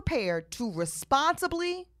be prepared to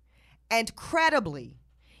responsibly and credibly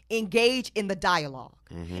engage in the dialogue.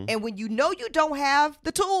 And when you know you don't have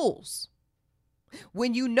the tools,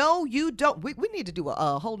 when you know you don't, we need to do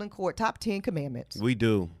a Holding Court top 10 commandments. We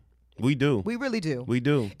do. We really do. We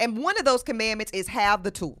do. And one of those commandments is have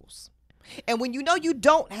the tools. And when you know you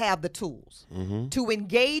don't have the tools to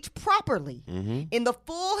engage properly in the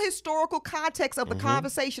full historical context of the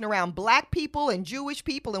conversation around black people and Jewish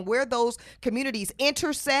people and where those communities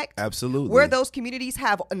intersect. Absolutely. Where those communities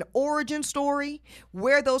have an origin story,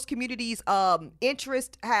 where those communities'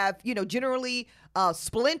 interests have, generally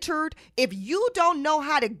splintered. If you don't know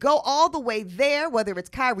how to go all the way there, whether it's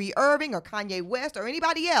Kyrie Irving or Kanye West or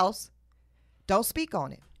anybody else, don't speak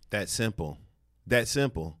on it. That simple. That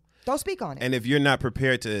simple. Don't speak on it. And if you're not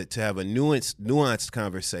prepared to have a nuanced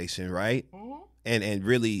conversation, right? And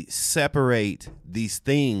really separate these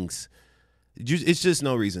things, it's just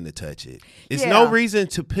no reason to touch it. It's no reason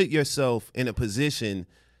to put yourself in a position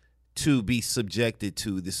to be subjected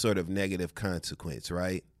to this sort of negative consequence,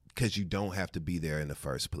 right? Because you don't have to be there in the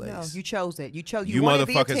first place. No, you chose it. You chose. You wanted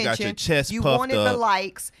motherfuckers the got your attention. chest You puffed wanted up. the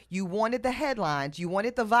likes. You wanted the headlines. You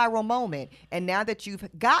wanted the viral moment. And now that you've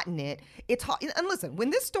gotten it, it's hard. And listen, when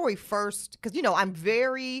this story first, because I'm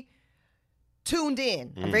very tuned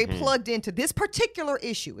in. I'm very plugged into this particular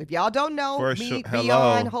issue. If y'all don't know me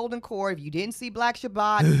beyond Holden Core, if you didn't see Black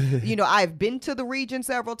Shabbat, I've been to the region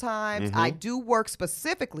several times. I do work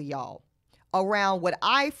specifically, y'all, around what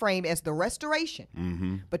I frame as the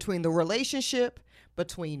restoration between the relationship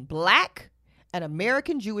between Black and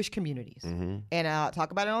American Jewish communities. And I'll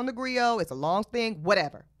talk about it on the griot. It's a long thing,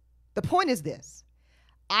 whatever. The point is this.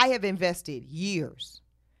 I have invested years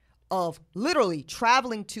of literally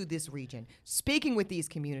traveling to this region, speaking with these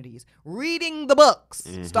communities, reading the books.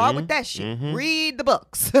 Start with that shit. Read the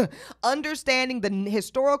books. Understanding the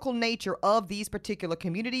historical nature of these particular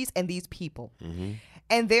communities and these people.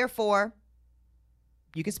 And therefore,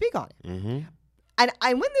 you can speak on it. And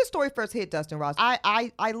when this story first hit, Dustin Ross,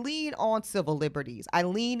 I lean on civil liberties. I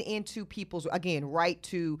lean into people's, again, right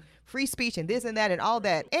to free speech and this and that and all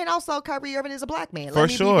that. And also, Kyrie Irving is a Black man. Let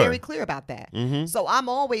me be very clear about that. So I'm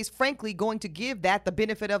always, frankly, going to give that the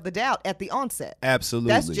benefit of the doubt at the onset. Absolutely.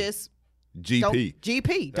 That's just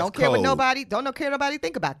GP. Don't care what nobody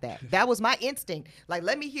think about that. That was my instinct. Like,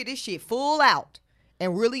 let me hear this shit full out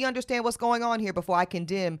and really understand what's going on here before I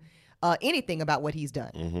condemn anything about what he's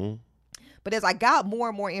done. But as I got more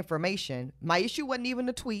and more information, my issue wasn't even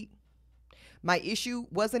the tweet. My issue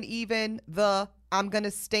wasn't even the I'm going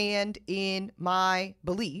to stand in my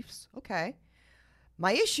beliefs. Okay.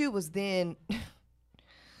 My issue was then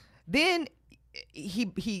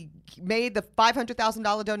he made the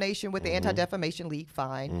 $500,000 donation with the Anti-Defamation League.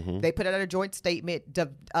 Fine. They put out a joint statement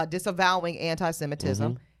disavowing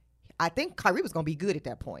anti-Semitism. I think Kyrie was going to be good at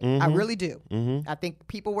that point. I really do. I think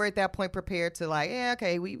people were at that point prepared to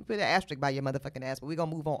okay, we put an asterisk by your motherfucking ass, but we're going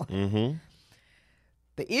to move on.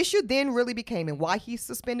 The issue then really became, and why he's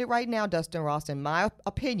suspended right now, Dustin Ross, in my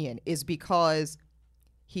opinion, is because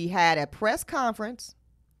he had a press conference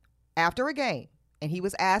after a game, and he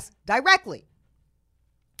was asked directly,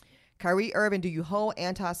 Kyrie Irving, do you hold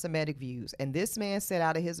anti-Semitic views? And this man said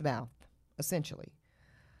out of his mouth, essentially,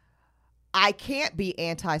 I can't be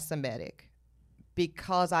anti-Semitic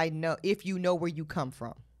because I know if you know where you come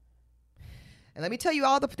from. And let me tell you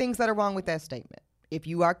all the things that are wrong with that statement. If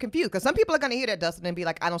you are confused, because some people are going to hear that, Dustin, and be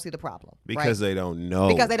like, I don't see the problem. Because they don't know.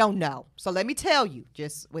 Because they don't know. So let me tell you,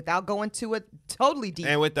 just without going to it totally deep.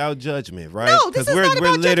 And without judgment, right? No, this is not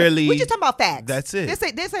about judgment. We're just talking about facts. That's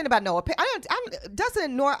it. This ain't about no opinion.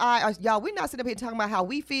 Dustin nor I, y'all, we're not sitting up here talking about how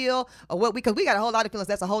we feel or what because we got a whole lot of feelings.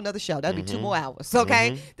 That's a whole nother show. That'd be 2 more hours,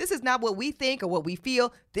 okay? This is not what we think or what we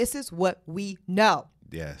feel. This is what we know.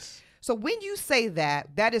 Yes. So when you say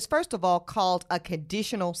that, that is, first of all, called a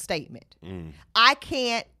conditional statement. I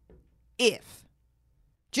can't if.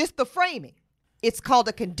 Just the framing. It's called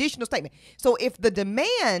a conditional statement. So if the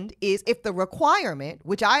demand is, if the requirement,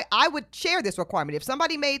 which I would share this requirement, if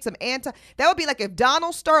somebody made some that would be like if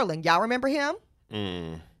Donald Sterling, y'all remember him?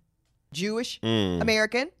 Jewish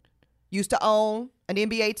American, used to own an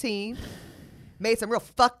NBA team, made some real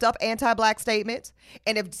fucked up anti-Black statements.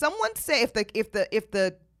 And if someone said,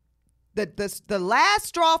 the last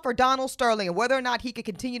straw for Donald Sterling and whether or not he could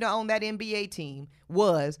continue to own that NBA team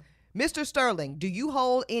was, Mr. Sterling, do you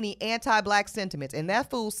hold any anti-Black sentiments? And that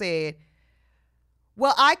fool said,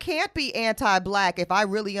 well, I can't be anti-Black if I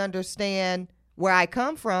really understand where I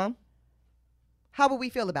come from. How would we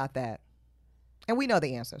feel about that? And we know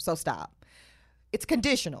the answer, so stop. It's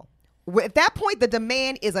conditional. At that point, the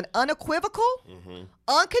demand is an unequivocal,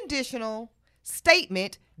 unconditional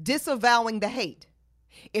statement disavowing the hate.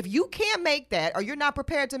 If you can't make that or you're not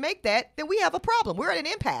prepared to make that, then we have a problem. We're at an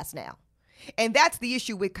impasse now. And that's the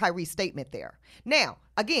issue with Kyrie's statement there. Now,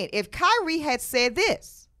 again, if Kyrie had said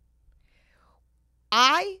this,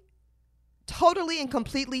 I totally and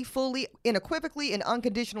completely, fully, unequivocally, and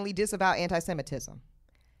unconditionally disavow anti-Semitism.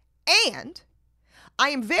 And I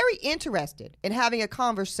am very interested in having a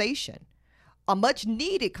conversation, a much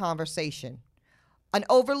needed conversation, an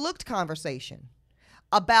overlooked conversation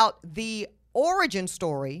about the origin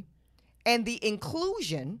story and the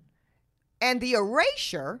inclusion and the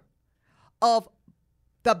erasure of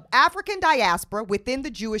the African diaspora within the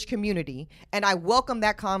Jewish community, and I welcome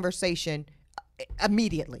that conversation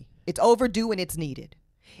immediately. It's overdue and it's needed.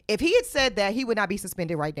 If he had said that, he would not be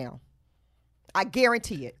suspended right now. I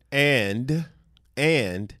guarantee it. And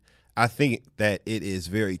I think that it is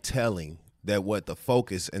very telling that what the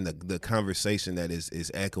focus and the conversation that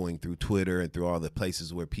is echoing through Twitter and through all the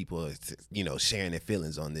places where people are, sharing their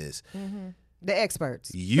feelings on this. Mm-hmm. The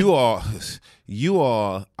experts. You all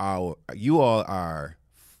are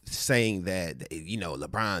saying that,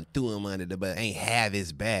 LeBron threw him under the bus, ain't have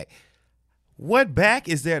his back. What back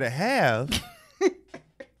is there to have?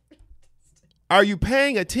 Are you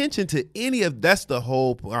paying attention to any of that's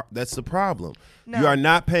the problem. No. You are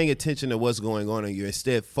not paying attention to what's going on, and you're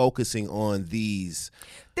instead focusing on these.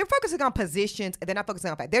 They're focusing on positions, and they're not focusing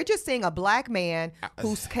on fact. They're just seeing a black man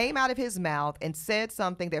who came out of his mouth and said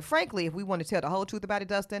something that, frankly, if we want to tell the whole truth about it,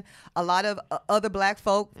 Dustin, a lot of other black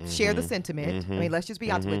folk share the sentiment. I mean, let's just be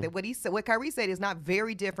honest with it. What Kyrie said is not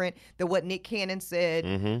very different than what Nick Cannon said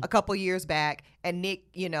a couple years back. And Nick,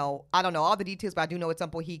 I don't know all the details, but I do know at some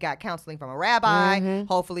point he got counseling from a rabbi.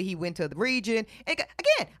 Hopefully he went to the region. And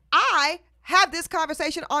again, I have this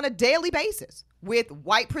conversation on a daily basis with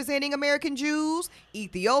white presenting American Jews,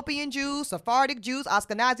 Ethiopian Jews, Sephardic Jews,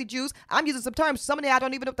 Ashkenazi Jews. I'm using some terms. Some of them I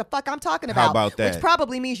don't even know what the fuck I'm talking about. How about that? Which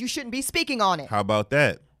probably means you shouldn't be speaking on it. How about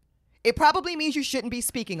that? It probably means you shouldn't be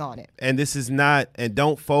speaking on it. And this is not, and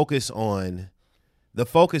don't focus on, the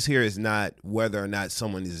focus here is not whether or not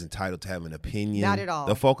someone is entitled to have an opinion. Not at all.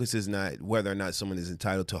 The focus is not whether or not someone is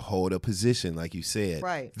entitled to hold a position, like you said.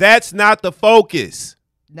 Right. That's not the focus.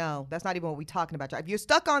 No, that's not even what we're talking about. If you're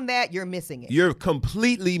stuck on that, you're missing it. You're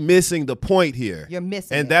completely missing the point here. You're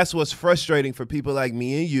missing it. And that's what's frustrating for people like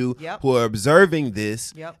me and you who are observing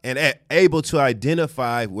this and able to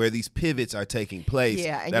identify where these pivots are taking place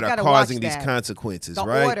that are causing these consequences,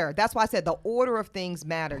 right? The order. That's why I said the order of things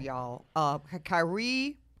matter, y'all.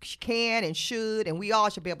 Kyrie can and should, and we all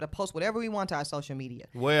should be able to post whatever we want to our social media.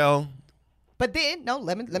 Well. But then, no,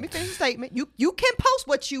 let me finish the statement. You can post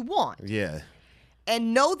what you want. Yeah.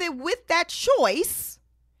 And know that with that choice,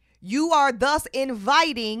 you are thus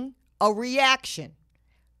inviting a reaction.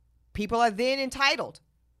 People are then entitled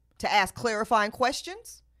to ask clarifying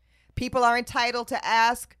questions. People are entitled to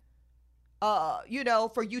ask, for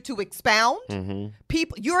you to expound.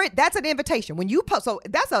 That's an invitation. When you post, so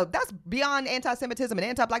that's beyond anti-Semitism and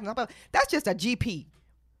anti-blackness. That's just a GP.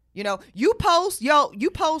 You post,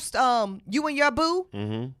 you and your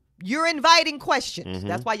boo. You're inviting questions.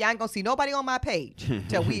 That's why y'all ain't gonna see nobody on my page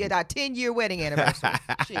till we at our 10-year wedding anniversary.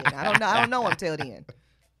 Shit, I don't know until then.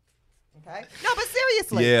 Okay. No, but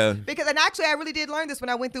seriously. Yeah. Because, and actually, I really did learn this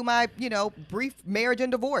when I went through my, brief marriage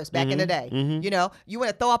and divorce back in the day. You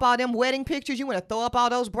want to throw up all them wedding pictures. You want to throw up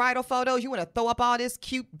all those bridal photos. You want to throw up all this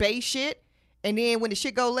cute bae shit. And then when the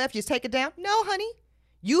shit go left, you just take it down. No, honey.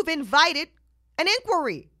 You've invited an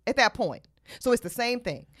inquiry at that point. So it's the same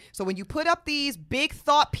thing. So when you put up these big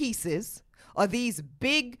thought pieces or these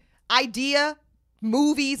big idea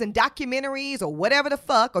movies and documentaries or whatever the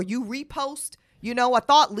fuck, or you repost, a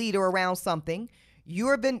thought leader around something,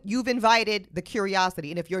 you've invited the curiosity.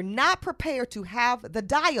 And if you're not prepared to have the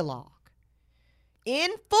dialogue in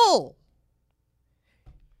full,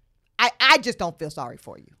 I just don't feel sorry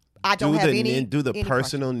for you. I don't have any. Do the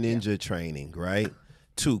personal ninja training, right?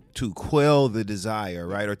 To quell the desire,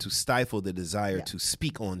 right, or to stifle the desire to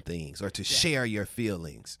speak on things or to share your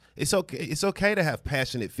feelings. It's okay. It's okay to have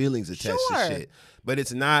passionate feelings attached to shit, but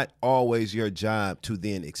it's not always your job to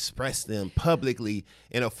then express them publicly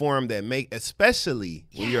in a forum that especially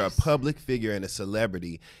when you're a public figure and a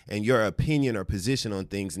celebrity, and your opinion or position on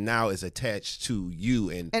things now is attached to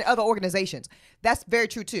you and other organizations. That's very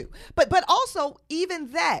true too. But also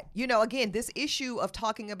even that, again, this issue of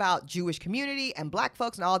talking about Jewish community and black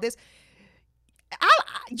folks and all this,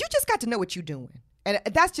 you just got to know what you're doing. And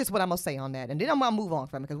that's just what I'm gonna say on that. And then I'm gonna move on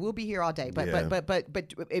from it because we'll be here all day. But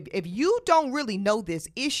if you don't really know this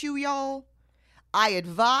issue, y'all, I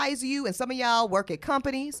advise you, and some of y'all work at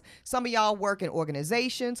companies, some of y'all work in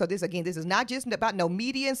organizations. So this is not just about no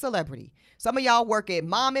media and celebrity. Some of y'all work at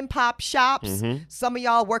mom and pop shops. Some of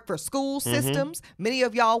y'all work for school systems. Many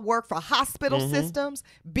of y'all work for hospital systems.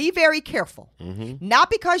 Be very careful. Not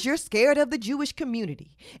because you're scared of the Jewish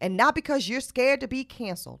community and not because you're scared to be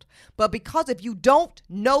canceled, but because if you don't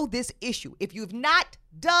know this issue, if you've not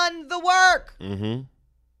done the work,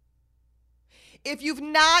 if you've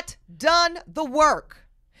not done the work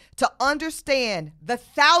to understand the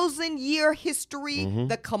 1,000-year history,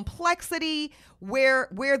 the complexity where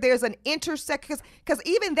there's an intersection, because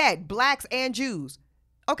even that, blacks and Jews,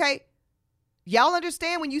 okay, y'all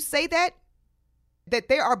understand when you say that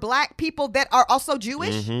there are black people that are also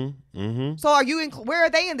Jewish? So are you where are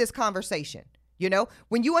they in this conversation?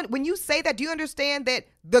 When you say that, do you understand that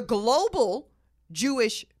the global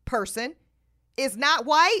Jewish person is not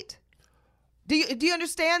white? Do you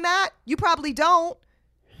understand that? You probably don't.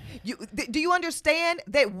 Do you understand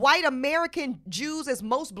that white American Jews, as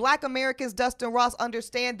most black Americans, Dustin Ross,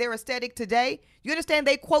 understand their aesthetic today? You understand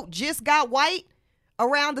they, quote, just got white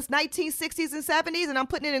around the 1960s and 70s, and I'm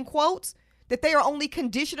putting it in quotes, that they are only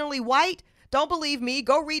conditionally white? Don't believe me?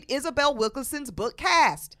 Go read Isabel Wilkinson's book,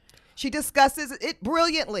 Caste. She discusses it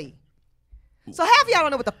brilliantly. So half y'all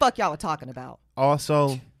don't know what the fuck y'all are talking about.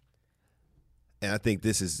 Also, and I think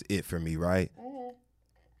this is it for me, right?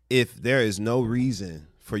 If there is no reason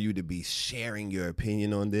for you to be sharing your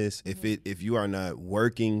opinion on this, if you are not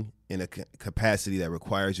working in a capacity that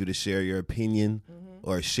requires you to share your opinion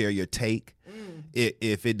or share your take,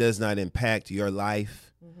 if it does not impact your life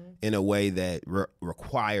in a way that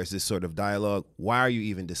requires this sort of dialogue, why are you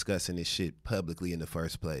even discussing this shit publicly in the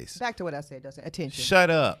first place? Back to what I said, Dustin. Attention.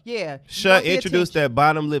 Shut up. Yeah. Introduce that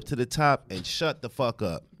bottom lip to the top and shut the fuck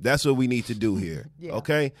up. That's what we need to do here. Yeah.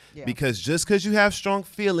 Okay? Yeah. Because just because you have strong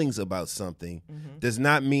feelings about something does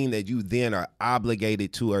not mean that you then are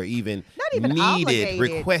obligated to or even needed, obligated.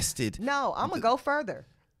 Requested. No, I'm going to go further.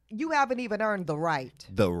 You haven't even earned the right.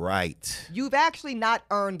 The right. You've actually not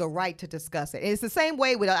earned the right to discuss it. And it's the same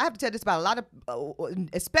way with, I have to tell this about a lot of,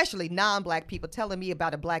 especially non-black people telling me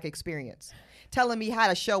about a black experience, telling me how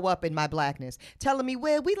to show up in my blackness, telling me,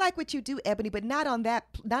 well, we like what you do, Ebony, but not on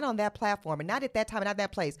that platform and not at that time and not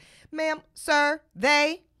that place. Ma'am, sir,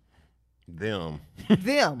 they. Them.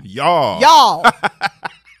 Y'all.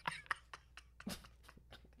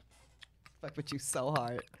 Fuck with you so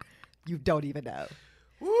hard. You don't even know.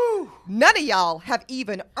 Woo. None of y'all have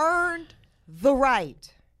even earned the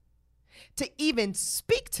right to even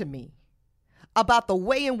speak to me about the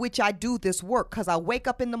way in which I do this work, because I wake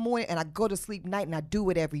up in the morning and I go to sleep at night and I do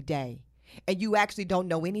it every day. And you actually don't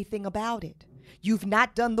know anything about it. You've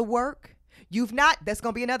not done the work. That's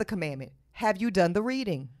going to be another commandment. Have you done the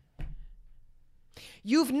reading?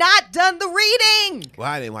 You've not done the reading. Well,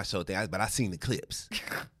 I didn't watch the whole thing, but I seen the clips.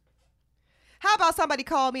 How about somebody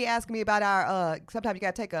call me asking me about our, sometimes you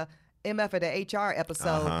got to take a MF of the HR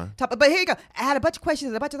episode. But here you go. I had a bunch of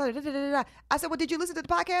questions. I said, well, did you listen to the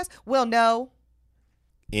podcast? Well, no.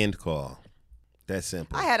 End call. That's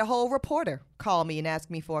simple. I had a whole reporter call me and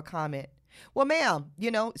ask me for a comment. Well, ma'am,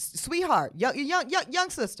 sweetheart, young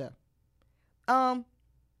sister. That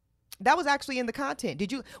was actually in the content.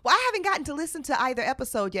 Did you? Well, I haven't gotten to listen to either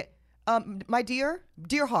episode yet. My dear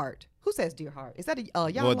heart. Who says dear heart? Is that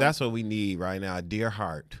a young one? That's what we need right now. Dear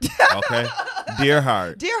heart. Okay? Dear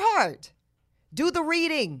heart. Dear heart. Do the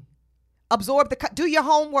reading. Absorb do your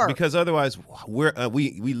homework. Because otherwise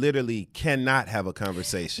we literally cannot have a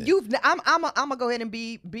conversation. I'm gonna go ahead and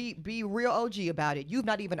be real OG about it. You've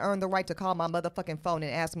not even earned the right to call my motherfucking phone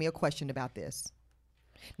and ask me a question about this.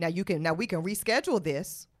 Now we can reschedule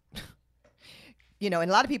this. And a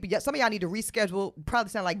lot of people, some of y'all need to reschedule, probably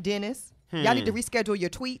sound like Dennis. Y'all need to reschedule your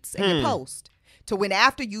tweets and your post to when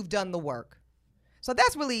after you've done the work. So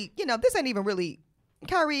that's really, this ain't even really,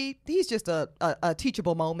 Kyrie, he's just a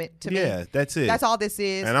teachable moment to me. Yeah, that's it. That's all this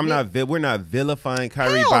is. And we're not vilifying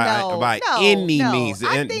Kyrie by any means.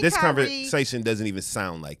 And this conversation doesn't even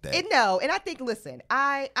sound like that. And I think, listen,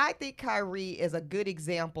 I think Kyrie is a good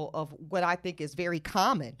example of what I think is very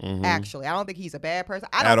common, actually. I don't think he's a bad person.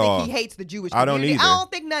 I don't think he hates the Jewish community. I don't either. I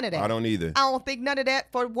don't think none of that. I don't either. I don't think none of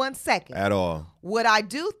that for 1 second. At all. What I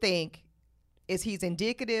do think is he's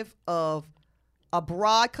indicative of a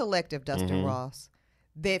broad collective, Dustin Ross,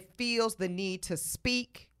 that feels the need to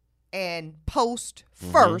speak and post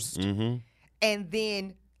first and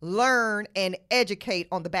then learn and educate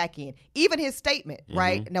on the back end. Even his statement,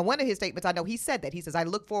 right? Now, one of his statements, I know he said that. He says, I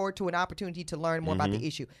look forward to an opportunity to learn more about the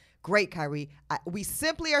issue. Great, Kyrie. We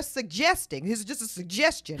simply are suggesting, this is just a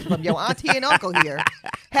suggestion from your auntie and uncle here,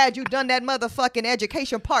 had you done that motherfucking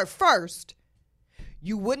education part first,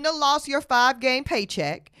 you wouldn't have lost your 5-game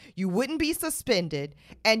paycheck. You wouldn't be suspended,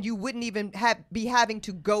 and you wouldn't even be having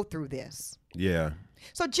to go through this. Yeah.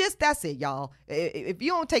 So that's it, y'all. If you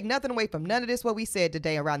don't take nothing away from none of this, what we said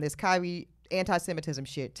today around this Kyrie anti-Semitism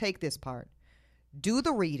shit, take this part. Do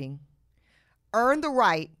the reading. Earn the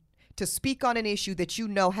right to speak on an issue that you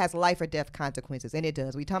know has life or death consequences, and it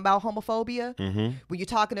does. We talking about homophobia. When you're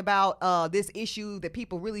talking about this issue that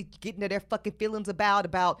people really get into their fucking feelings about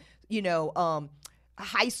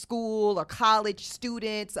high school or college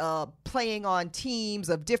students playing on teams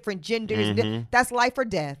of different genders. That's life or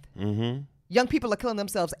death. Young people are killing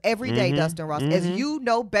themselves every day, Dustin Ross, as you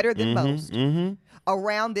know better than most,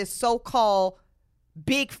 around this so-called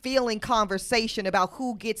big feeling conversation about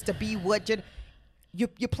who gets to be what gender.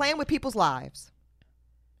 You're playing with people's lives.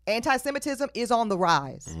 Anti-Semitism is on the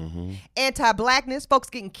rise. Anti-blackness, folks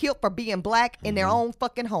getting killed for being black in their own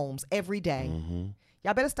fucking homes every day.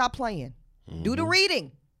 Y'all better stop playing. Do the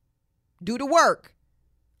reading. Do the work.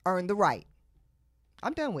 Earn the right.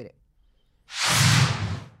 I'm done with it.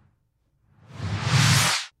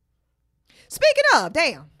 Speaking of,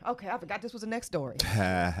 damn. Okay, I forgot this was the next story.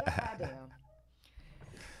 Goddamn.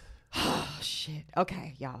 Oh, shit.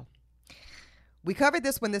 Okay, y'all. We covered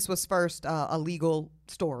this when this was first a legal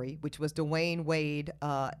story, which was Dwayne Wade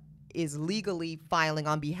is legally filing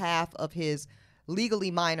on behalf of his legally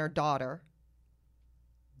minor daughter,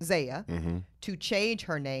 Zaya, to change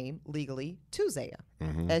her name legally to Zaya,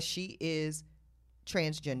 as she is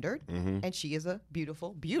transgendered and she is a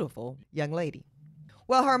beautiful, beautiful young lady.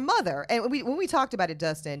 Well, her mother, and when we talked about it,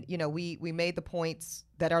 Dustin, you know, we made the points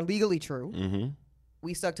that are legally true.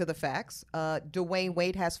 We stuck to the facts. Dwayne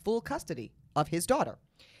Wade has full custody of his daughter.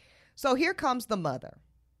 So here comes the mother,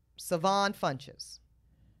 Savon Funches.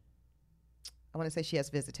 I want to say she has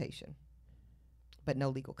visitation, but no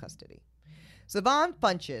legal custody. Savon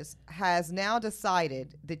Funches has now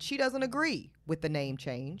decided that she doesn't agree with the name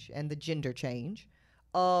change and the gender change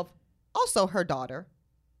of also her daughter,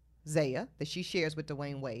 Zaya, that she shares with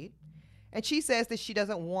Dwayne Wade. And she says that she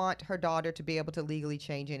doesn't want her daughter to be able to legally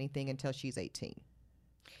change anything until she's 18.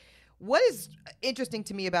 What is interesting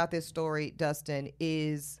to me about this story, Dustin,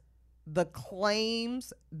 is the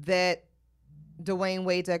claims that Dwayne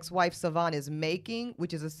Wade's ex-wife Savon is making,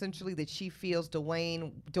 which is essentially that she feels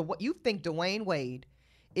you think Dwayne Wade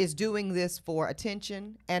is doing this for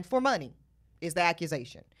attention and for money, is the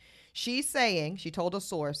accusation. She's saying, she told a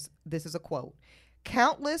source, this is a quote,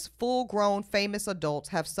 "Countless full-grown famous adults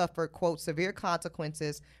have suffered, quote, severe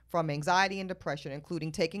consequences from anxiety and depression,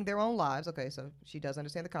 including taking their own lives." Okay, so she does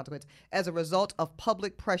understand the consequence, "as a result of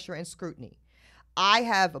public pressure and scrutiny. I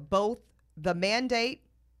have both the mandate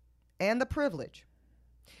and the privilege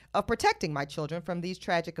of protecting my children from these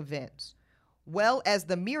tragic events, well as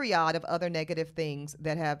the myriad of other negative things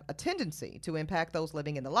that have a tendency to impact those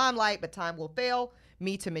living in the limelight, but time will fail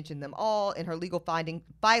me to mention them all." In her legal filing,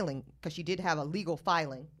 because she did have a legal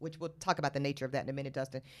filing, which we'll talk about the nature of that in a minute,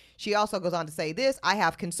 Dustin. She also goes on to say this: "I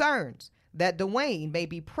have concerns that Dwayne may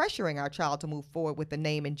be pressuring our child to move forward with the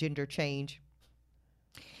name and gender change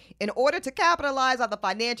in order to capitalize on the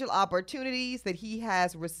financial opportunities that he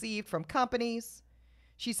has received from companies."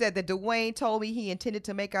 She said that Dwayne told me he intended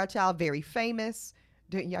to make our child very famous.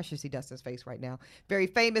 Y'all should see Dustin's face right now. "Very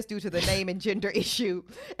famous due to the name and gender issue,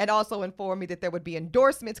 and also informed me that there would be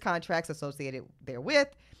endorsements, contracts associated therewith.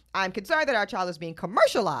 I'm concerned that our child is being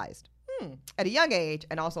commercialized at a young age,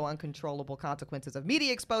 and also uncontrollable consequences of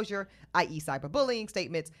media exposure, i.e. cyberbullying,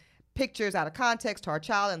 statements, pictures out of context to our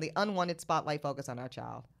child, and the unwanted spotlight focus on our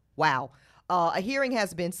child." Wow. A hearing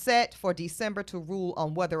has been set for December to rule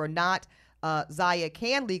on whether or not Zaya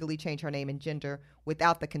can legally change her name and gender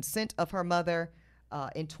without the consent of her mother.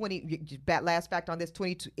 Last fact on this,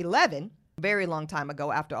 2011, very long time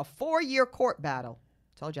ago, after a 4-year court battle,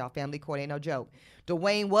 told y'all family court ain't no joke,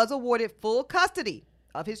 Dwayne was awarded full custody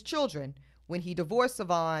of his children when he divorced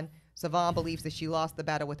Savon. Savon believes that she lost the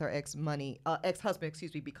battle with her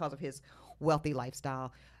ex-husband, because of his wealthy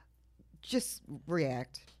lifestyle. Just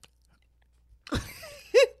react.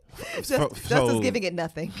 Dustin's giving it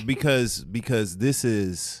nothing. because this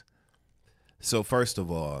is, so first of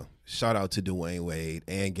all, shout out to Dwayne Wade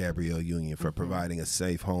and Gabrielle Union for providing a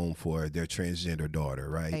safe home for their transgender daughter,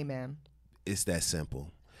 right? Amen. It's that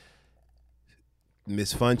simple.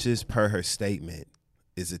 Ms. Funches, per her statement,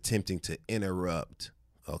 is attempting to interrupt,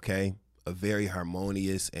 okay, a very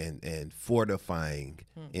harmonious and fortifying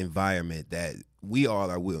environment that we all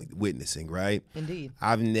are witnessing, right? Indeed.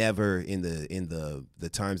 I've never, in the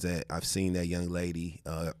times that I've seen that young lady,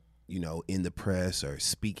 in the press or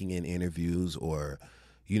speaking in interviews or,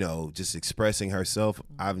 just expressing herself,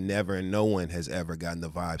 no one has ever gotten the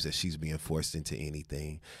vibes that she's being forced into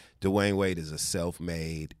anything. Dwayne Wade is a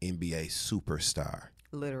self-made NBA superstar.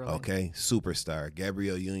 Literally. Okay, superstar.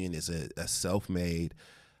 Gabrielle Union is a self-made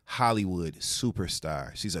Hollywood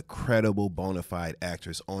superstar. She's a credible, bona fide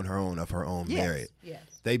actress on her own, of her own merit. Yes.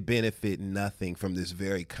 They benefit nothing from this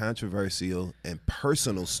very controversial and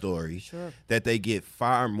personal story that they get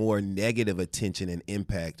far more negative attention and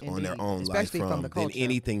impact on their own life from than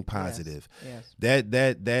anything positive. Yes.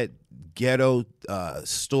 That ghetto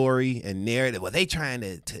story and narrative, well, they trying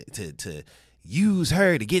to use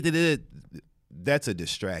her to get to the... That's a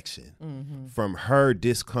distraction from her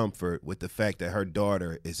discomfort with the fact that her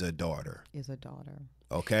daughter is a daughter.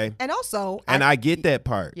 Okay? And also... I get that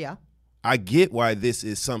part. Yeah. I get why this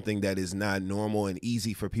is something that is not normal and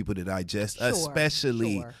easy for people to digest,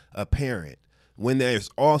 especially a parent. when there's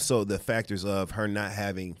also the factors of her not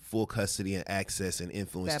having full custody and access and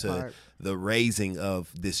influence That to part. the raising of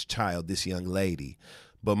this child, this young lady.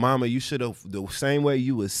 But mama, you should have, the same way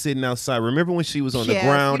you was sitting outside. Remember when she was on the Yes,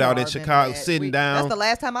 ground you out know in I remember Chicago that. sitting down? That's the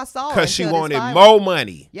last time I saw her. Because she until this wanted filing. more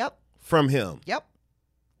money Yep. from him. Yep.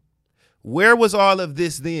 Where was all of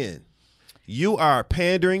this then? You are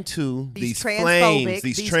pandering to these flames,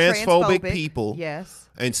 these transphobic people, yes,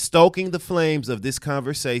 and stoking the flames of this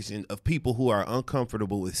conversation of people who are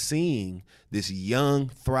uncomfortable with seeing this young,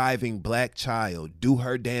 thriving black child do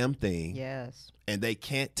her damn thing. yes, And they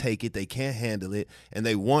can't take it, they can't handle it, and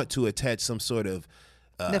they want to attach some sort of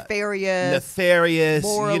nefarious,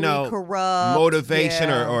 morally corrupt motivation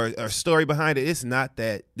yeah. or story behind it. It's not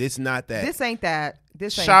that. It's not that. This ain't that.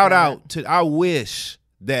 This ain't Shout that. out to. I wish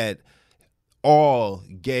that all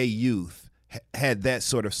gay youth had that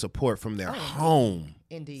sort of support from their home.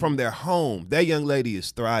 Indeed. From their home. That young lady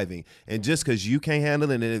is thriving. And just because you can't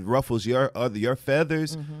handle it and it ruffles your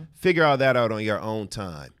feathers, figure all that out on your own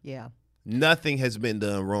time. Yeah. Nothing has been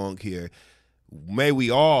done wrong here. May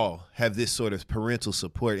we all have this sort of parental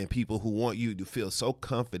support and people who want you to feel so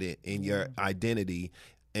confident in your identity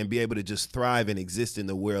and be able to just thrive and exist in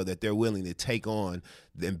the world that they're willing to take on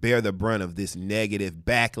and bear the brunt of this negative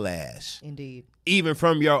backlash. Indeed. Even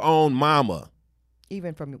from your own mama.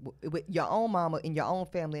 Even from with your own mama, in your own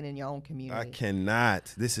family, and in your own community. I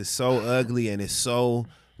cannot. This is so ugly and it's so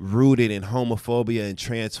rooted in homophobia and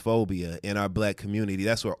transphobia in our black community.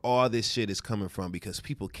 That's where all this shit is coming from because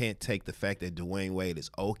people can't take the fact that Dwayne Wade is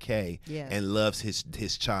okay and loves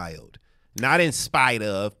his child. Not in spite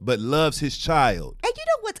of, but loves his child. And you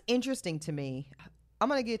know what's interesting to me? I'm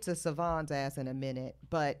going to get to Savon's ass in a minute,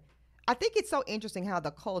 but I think it's so interesting how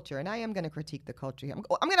the culture, and I am going to critique the culture here.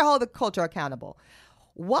 I'm going to hold the culture accountable.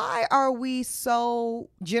 Why are we so,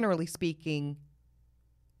 generally speaking,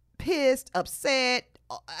 pissed, upset,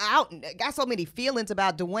 out, got so many feelings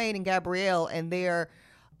about Dwayne and Gabrielle and their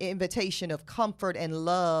invitation of comfort and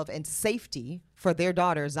love and safety for their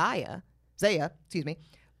daughter Zaya,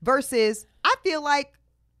 versus I feel like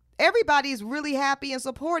everybody's really happy and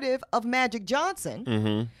supportive of Magic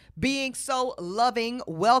Johnson being so loving,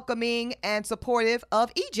 welcoming, and supportive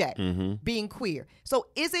of EJ being queer. So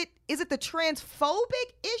is it the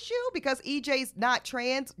transphobic issue because EJ's not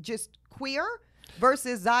trans, just queer?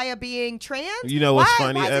 Versus Zaya being trans? You know what's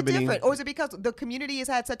funny, why is Ebony? it different? Or is it because the community has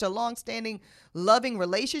had such a long-standing, loving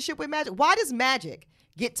relationship with Magic? Why does Magic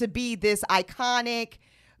get to be this iconic,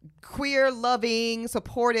 queer, loving,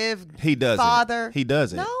 supportive father? He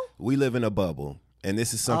doesn't. No? We live in a bubble. And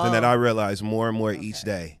this is something that I realize more and more each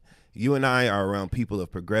day. You and I are around people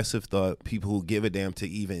of progressive thought, people who give a damn to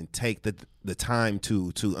even take the time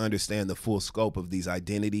to understand the full scope of these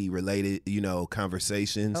identity-related,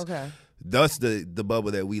 conversations. Okay. That's the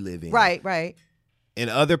bubble that we live in. Right. In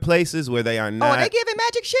other places where they are not. Oh, are they giving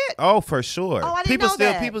Magic shit? Oh, for sure. Oh, I didn't know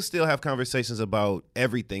that. People still have conversations about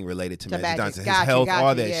everything related to Magic Johnson, his Gotcha, health,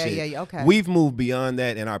 all gotcha. that shit. Yeah, okay. We've moved beyond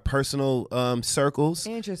that in our personal circles.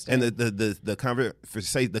 Interesting. And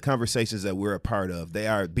the conversations that we're a part of, they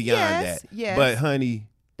are beyond that. Yes. But honey,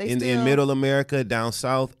 in Middle America, down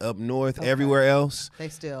south, up north, everywhere else, they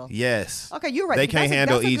still. Yes. Okay, you're right. They can't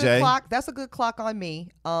handle that's a EJ. Good clock. That's a good clock on me.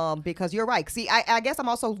 Because you're right. See, I guess I'm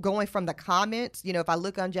also going from the comments. If I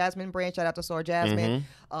look on Jasmine Brand, shout out to Sora Jasmine,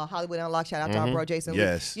 Hollywood Unlocked, shout out to our bro Jason.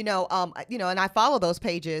 Yes. Lee. And I follow those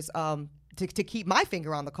pages. To keep my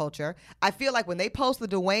finger on the culture, I feel like when they post the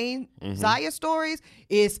Dwayne Zaya stories,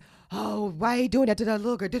 it's why are you doing that to that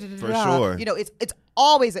little girl? For sure. It's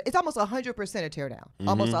always it's almost 100% a tear down,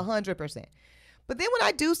 almost 100%. But then when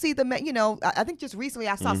I do see I think just recently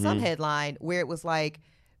I saw some headline where it was like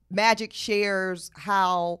Magic shares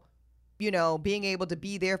how being able to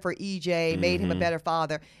be there for EJ made him a better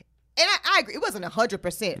father. And I agree. It wasn't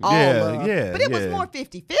 100% all love. But it was more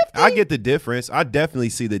 50-50. I get the difference. I definitely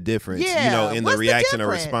see the difference, in What's the reaction the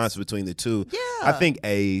or response between the two. Yeah. I think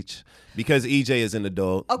age, because EJ is an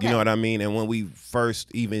adult. Okay. You know what I mean? And when we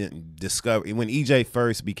first even discovered, when EJ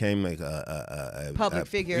first became like a public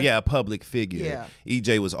figure. Yeah, a public figure. Yeah.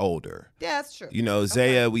 EJ was older. Yeah, that's true.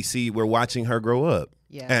 Zaya, we're watching her grow up.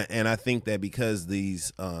 Yeah. And I think that because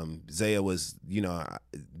these, Zaya was,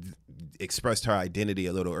 expressed her identity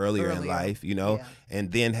a little earlier in life,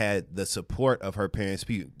 and then had the support of her parents.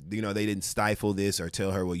 They didn't stifle this or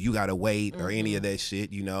tell her, well, you got to wait or any of that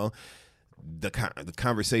shit, the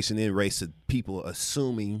conversation then raced to people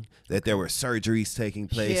assuming that there were surgeries taking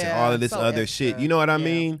place and all of this other shit. You know what I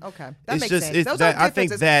mean? Okay, that it's makes just, sense. It's that, I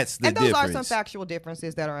think that's the difference. And those are some factual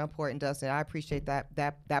differences that are important, Dustin. I appreciate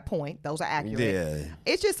that point. Those are accurate. Yeah,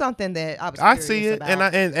 it's just something that I see it, and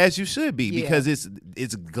as you should be, because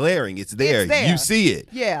it's glaring. It's there. You see it.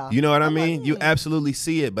 Yeah, you know what I mean. You absolutely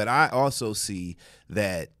see it. But I also see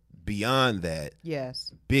that. Beyond that,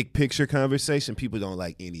 big picture conversation, people don't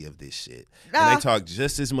like any of this shit. And they talk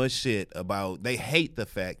just as much shit about, they hate the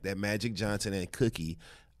fact that Magic Johnson and Cookie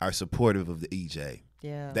are supportive of the EJ.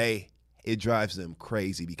 Yeah. It drives them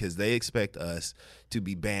crazy because they expect us to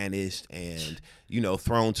be banished and,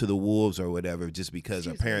 thrown to the wolves or whatever just because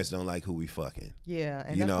our parents don't like who we fucking. Yeah,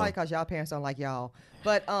 and that's probably because y'all parents don't like y'all.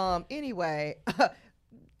 But anyway,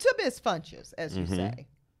 to Miss Funches, as you say.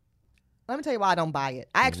 Let me tell you why I don't buy it.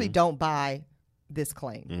 I actually don't buy this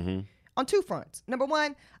claim on two fronts. Number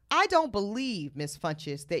one, I don't believe, Miss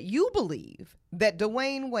Funches, that you believe that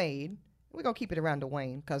Dwayne Wade, we're going to keep it around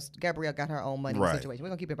Dwayne because Gabrielle got her own money situation. We're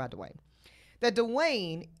going to keep it about Dwayne. That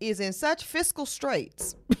Dwayne is in such fiscal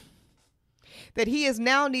straits that he is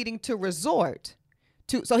now needing to resort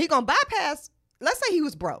to, so he's going to bypass, let's say he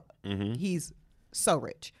was broke. He's so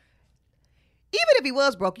rich. Even if he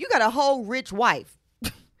was broke, you got a whole rich wife.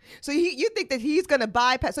 So you think that he's going to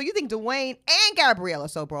bypass? So you think Dwayne and Gabrielle are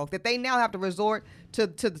so broke that they now have to resort to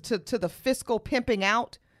the fiscal pimping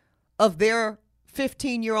out of their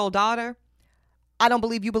 15-year-old daughter? I don't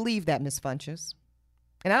believe you believe that, Miss Funches,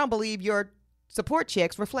 and I don't believe your support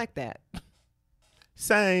checks reflect that.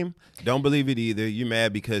 Same. Don't believe it either. You're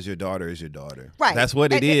mad because your daughter is your daughter. Right. That's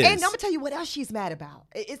what it is. And I'm gonna tell you what else she's mad about.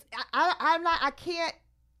 I can't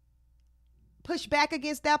push back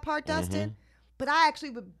against that part, Dustin. But I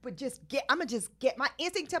actually would just get, my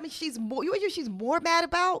instinct tell me she's more, you know what she's more mad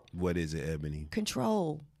about? What is it, Ebony?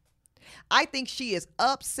 Control. I think she is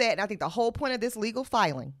upset, and I think the whole point of this legal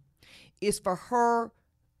filing is for her,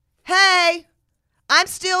 hey, I'm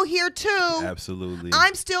still here too. Absolutely.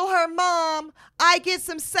 I'm still her mom. I get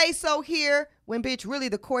some say-so here. When, bitch, really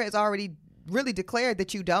the court has already really declared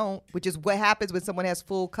that you don't, which is what happens when someone has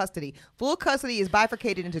full custody. Full custody is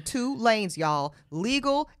bifurcated into two lanes, y'all,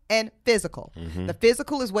 legal and physical. The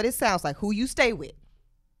physical is what it sounds like, who you stay with.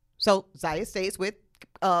 So Zaya stays with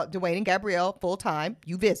Dwayne and Gabrielle full time.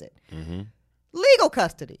 You visit. Legal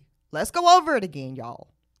custody. Let's go over it again, y'all.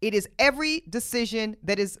 It is every decision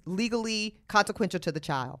that is legally consequential to the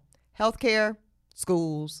child. Healthcare,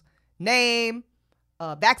 schools, name,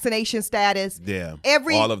 vaccination status,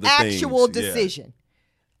 every all of the actual things. decision.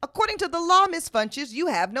 According to the law, Miss Funches, you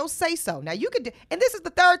have no say-so. Now you could, and this is the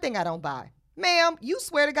third thing I don't buy. Ma'am, you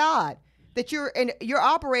swear to God that you're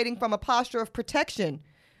operating from a posture of protection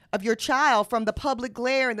of your child from the public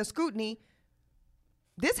glare and the scrutiny.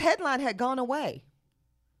 This headline had gone away.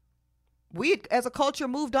 We, as a culture,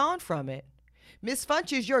 moved on from it. Miss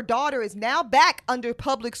Funches, your daughter is now back under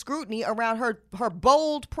public scrutiny around her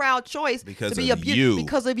bold, proud choice because to be abused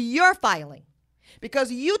because of your filing.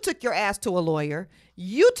 Because you took your ass to a lawyer,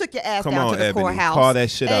 you took your ass down to the Ebony, courthouse, call that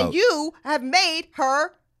shit and out. You have made her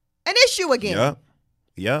an issue again.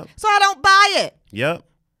 Yep. So I don't buy it. Yep.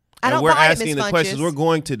 I don't we're buy it, asking Miss the Funches. questions. We're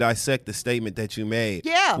going to dissect the statement that you made.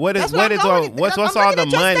 Yeah. What's all I'm the looking at your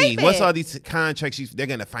money? statement. What's all these contracts? They're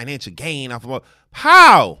getting a financial gain off of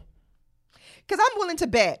how? Because I'm willing to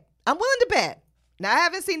bet. Now, I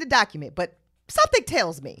haven't seen the document, but something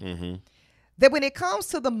tells me that when it comes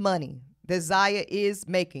to the money that Zaya is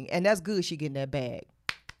making, and that's good, she getting that bag.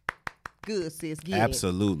 Good, sis. Get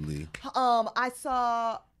Absolutely. it. I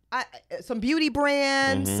saw some beauty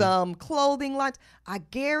brands, some clothing lines. I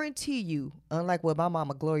guarantee you, unlike what my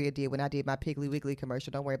mama Gloria did when I did my Piggly Wiggly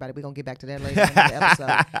commercial, don't worry about it. We're going to get back to that later in the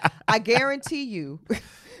episode. I guarantee you,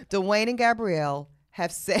 Dwayne and Gabrielle I'm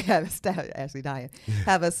still mad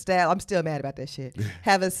about that shit,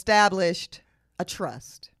 have established a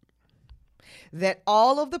trust that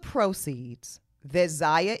all of the proceeds that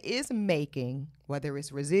Zaya is making, whether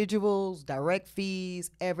it's residuals, direct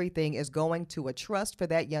fees, everything is going to a trust for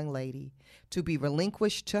that young lady to be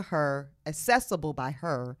relinquished to her, accessible by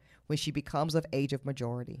her when she becomes of age of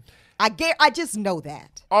majority. I just know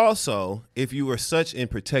that. Also, if you were such in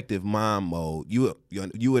protective mom mode, you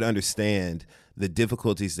would understand the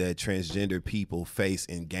difficulties that transgender people face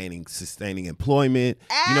in sustaining employment.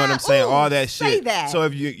 You know what I'm saying? All that say shit. that. So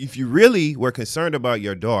if you really were concerned about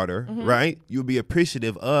your daughter, right, you'll be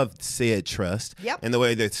appreciative of said trust and the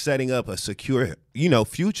way they're setting up a secure,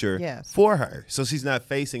 future for her. So she's not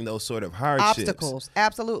facing those sort of hardships. Obstacles.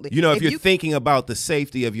 Absolutely. If you're thinking about the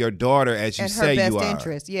safety of your daughter as you say you are. And her best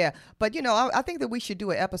interest, yeah. But, I think that we should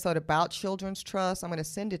do an episode about children's trust. I'm going to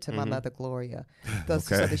send it to my mother, Gloria, so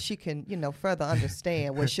that she can, further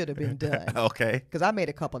understand what should have been done. Okay. Because I made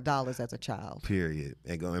a couple dollars as a child. Period.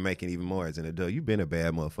 And going and making even more as an adult. You've been a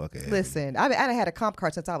bad motherfucker. Listen, I had a comp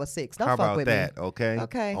card since I was 6. Don't How fuck about with that? me. Okay.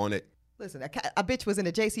 Okay. On it. Listen, a bitch was in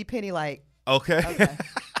a JCPenney like. Okay.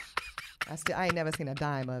 I ain't never seen a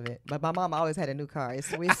dime of it. But my mom always had a new car. It's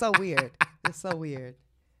so weird. It's so weird.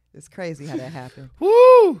 It's crazy how that happened.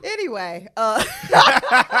 Woo! Anyway,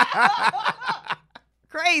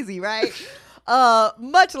 crazy, right?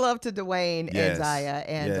 Much love to Dwayne and Zaya,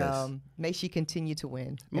 and may she continue to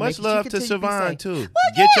win. Much love to Siobhan too.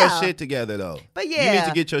 Well, get your shit together though. But yeah, you need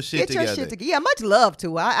to get your shit together. Yeah, much love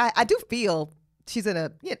to her. I do feel she's in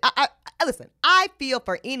a. I listen. I feel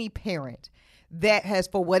for any parent that has,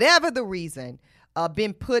 for whatever the reason,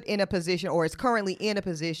 been put in a position or is currently in a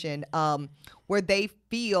position where they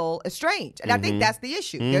feel estranged. And I think that's the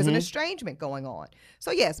issue. There's an estrangement going on.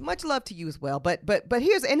 So yes, much love to you as well. But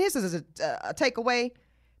here's a takeaway.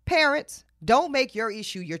 Parents, don't make your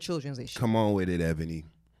issue your children's issue. Come on with it, Ebony.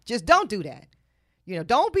 Just don't do that.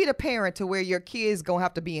 Don't be the parent to where your kids going to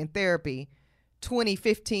have to be in therapy 20,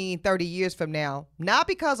 15, 30 years from now, not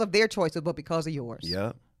because of their choices, but because of yours.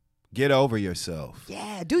 Yep. Get over yourself.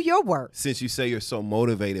 Yeah, do your work. Since you say you're so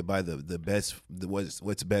motivated by the best,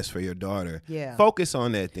 what's best for your daughter, focus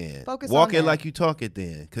on that then. Walk it like you talk it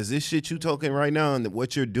then. Because this shit you talking right now and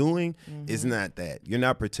what you're doing is not that. You're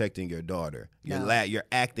not protecting your daughter. You're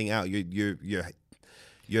acting out.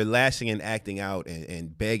 You're lashing and acting out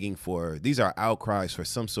and begging for, these are outcries for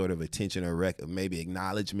some sort of attention or maybe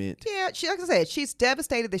acknowledgement. Yeah, like I said, she's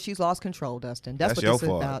devastated that she's lost control, Dustin. That's what your this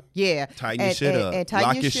fault. is about. Yeah. Tighten your shit up.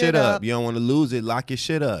 Lock your shit up. You don't want to lose it. Lock your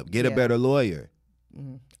shit up. Get a better lawyer.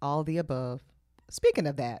 All the above. Speaking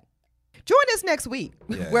of that, join us next week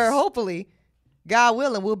where hopefully, God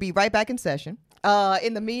willing, we'll be right back in session.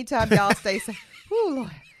 In the meantime, y'all stay safe. Ooh,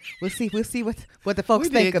 Lord. We'll see what the folks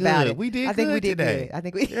think about it. We did I think good we did today. good. I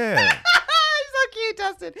think we. Yeah. So cute,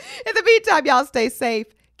 Dustin. In the meantime, y'all stay safe,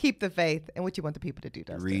 keep the faith, and what you want the people to do,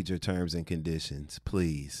 Dustin. Read your terms and conditions,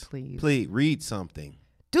 please. Please read something.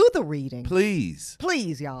 Do the reading, please,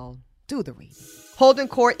 y'all. Do the reading. Holding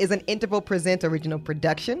Court is an Interval Presents original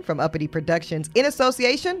production from Uppity Productions in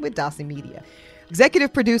association with Dawson Media.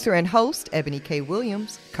 Executive producer and host, Ebony K.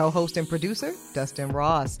 Williams. Co-host and producer, Dustin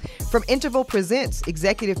Ross. From Interval Presents,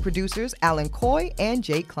 executive producers, Alan Coy and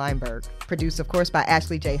Jake Kleinberg. Produced, of course, by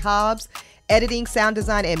Ashley J. Hobbs. Editing, sound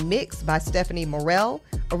design, and mix by Stephanie Morell.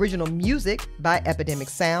 Original music by Epidemic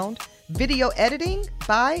Sound. Video editing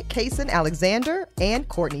by Kason Alexander and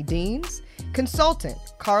Courtney Deans. Consultant,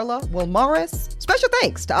 Carla Wilmaris. Special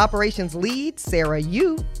thanks to Operations Lead, Sarah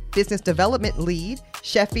Yu. Business Development Lead,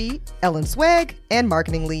 Sheffy Ellen Swag. And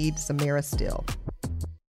Marketing Lead, Samara Still.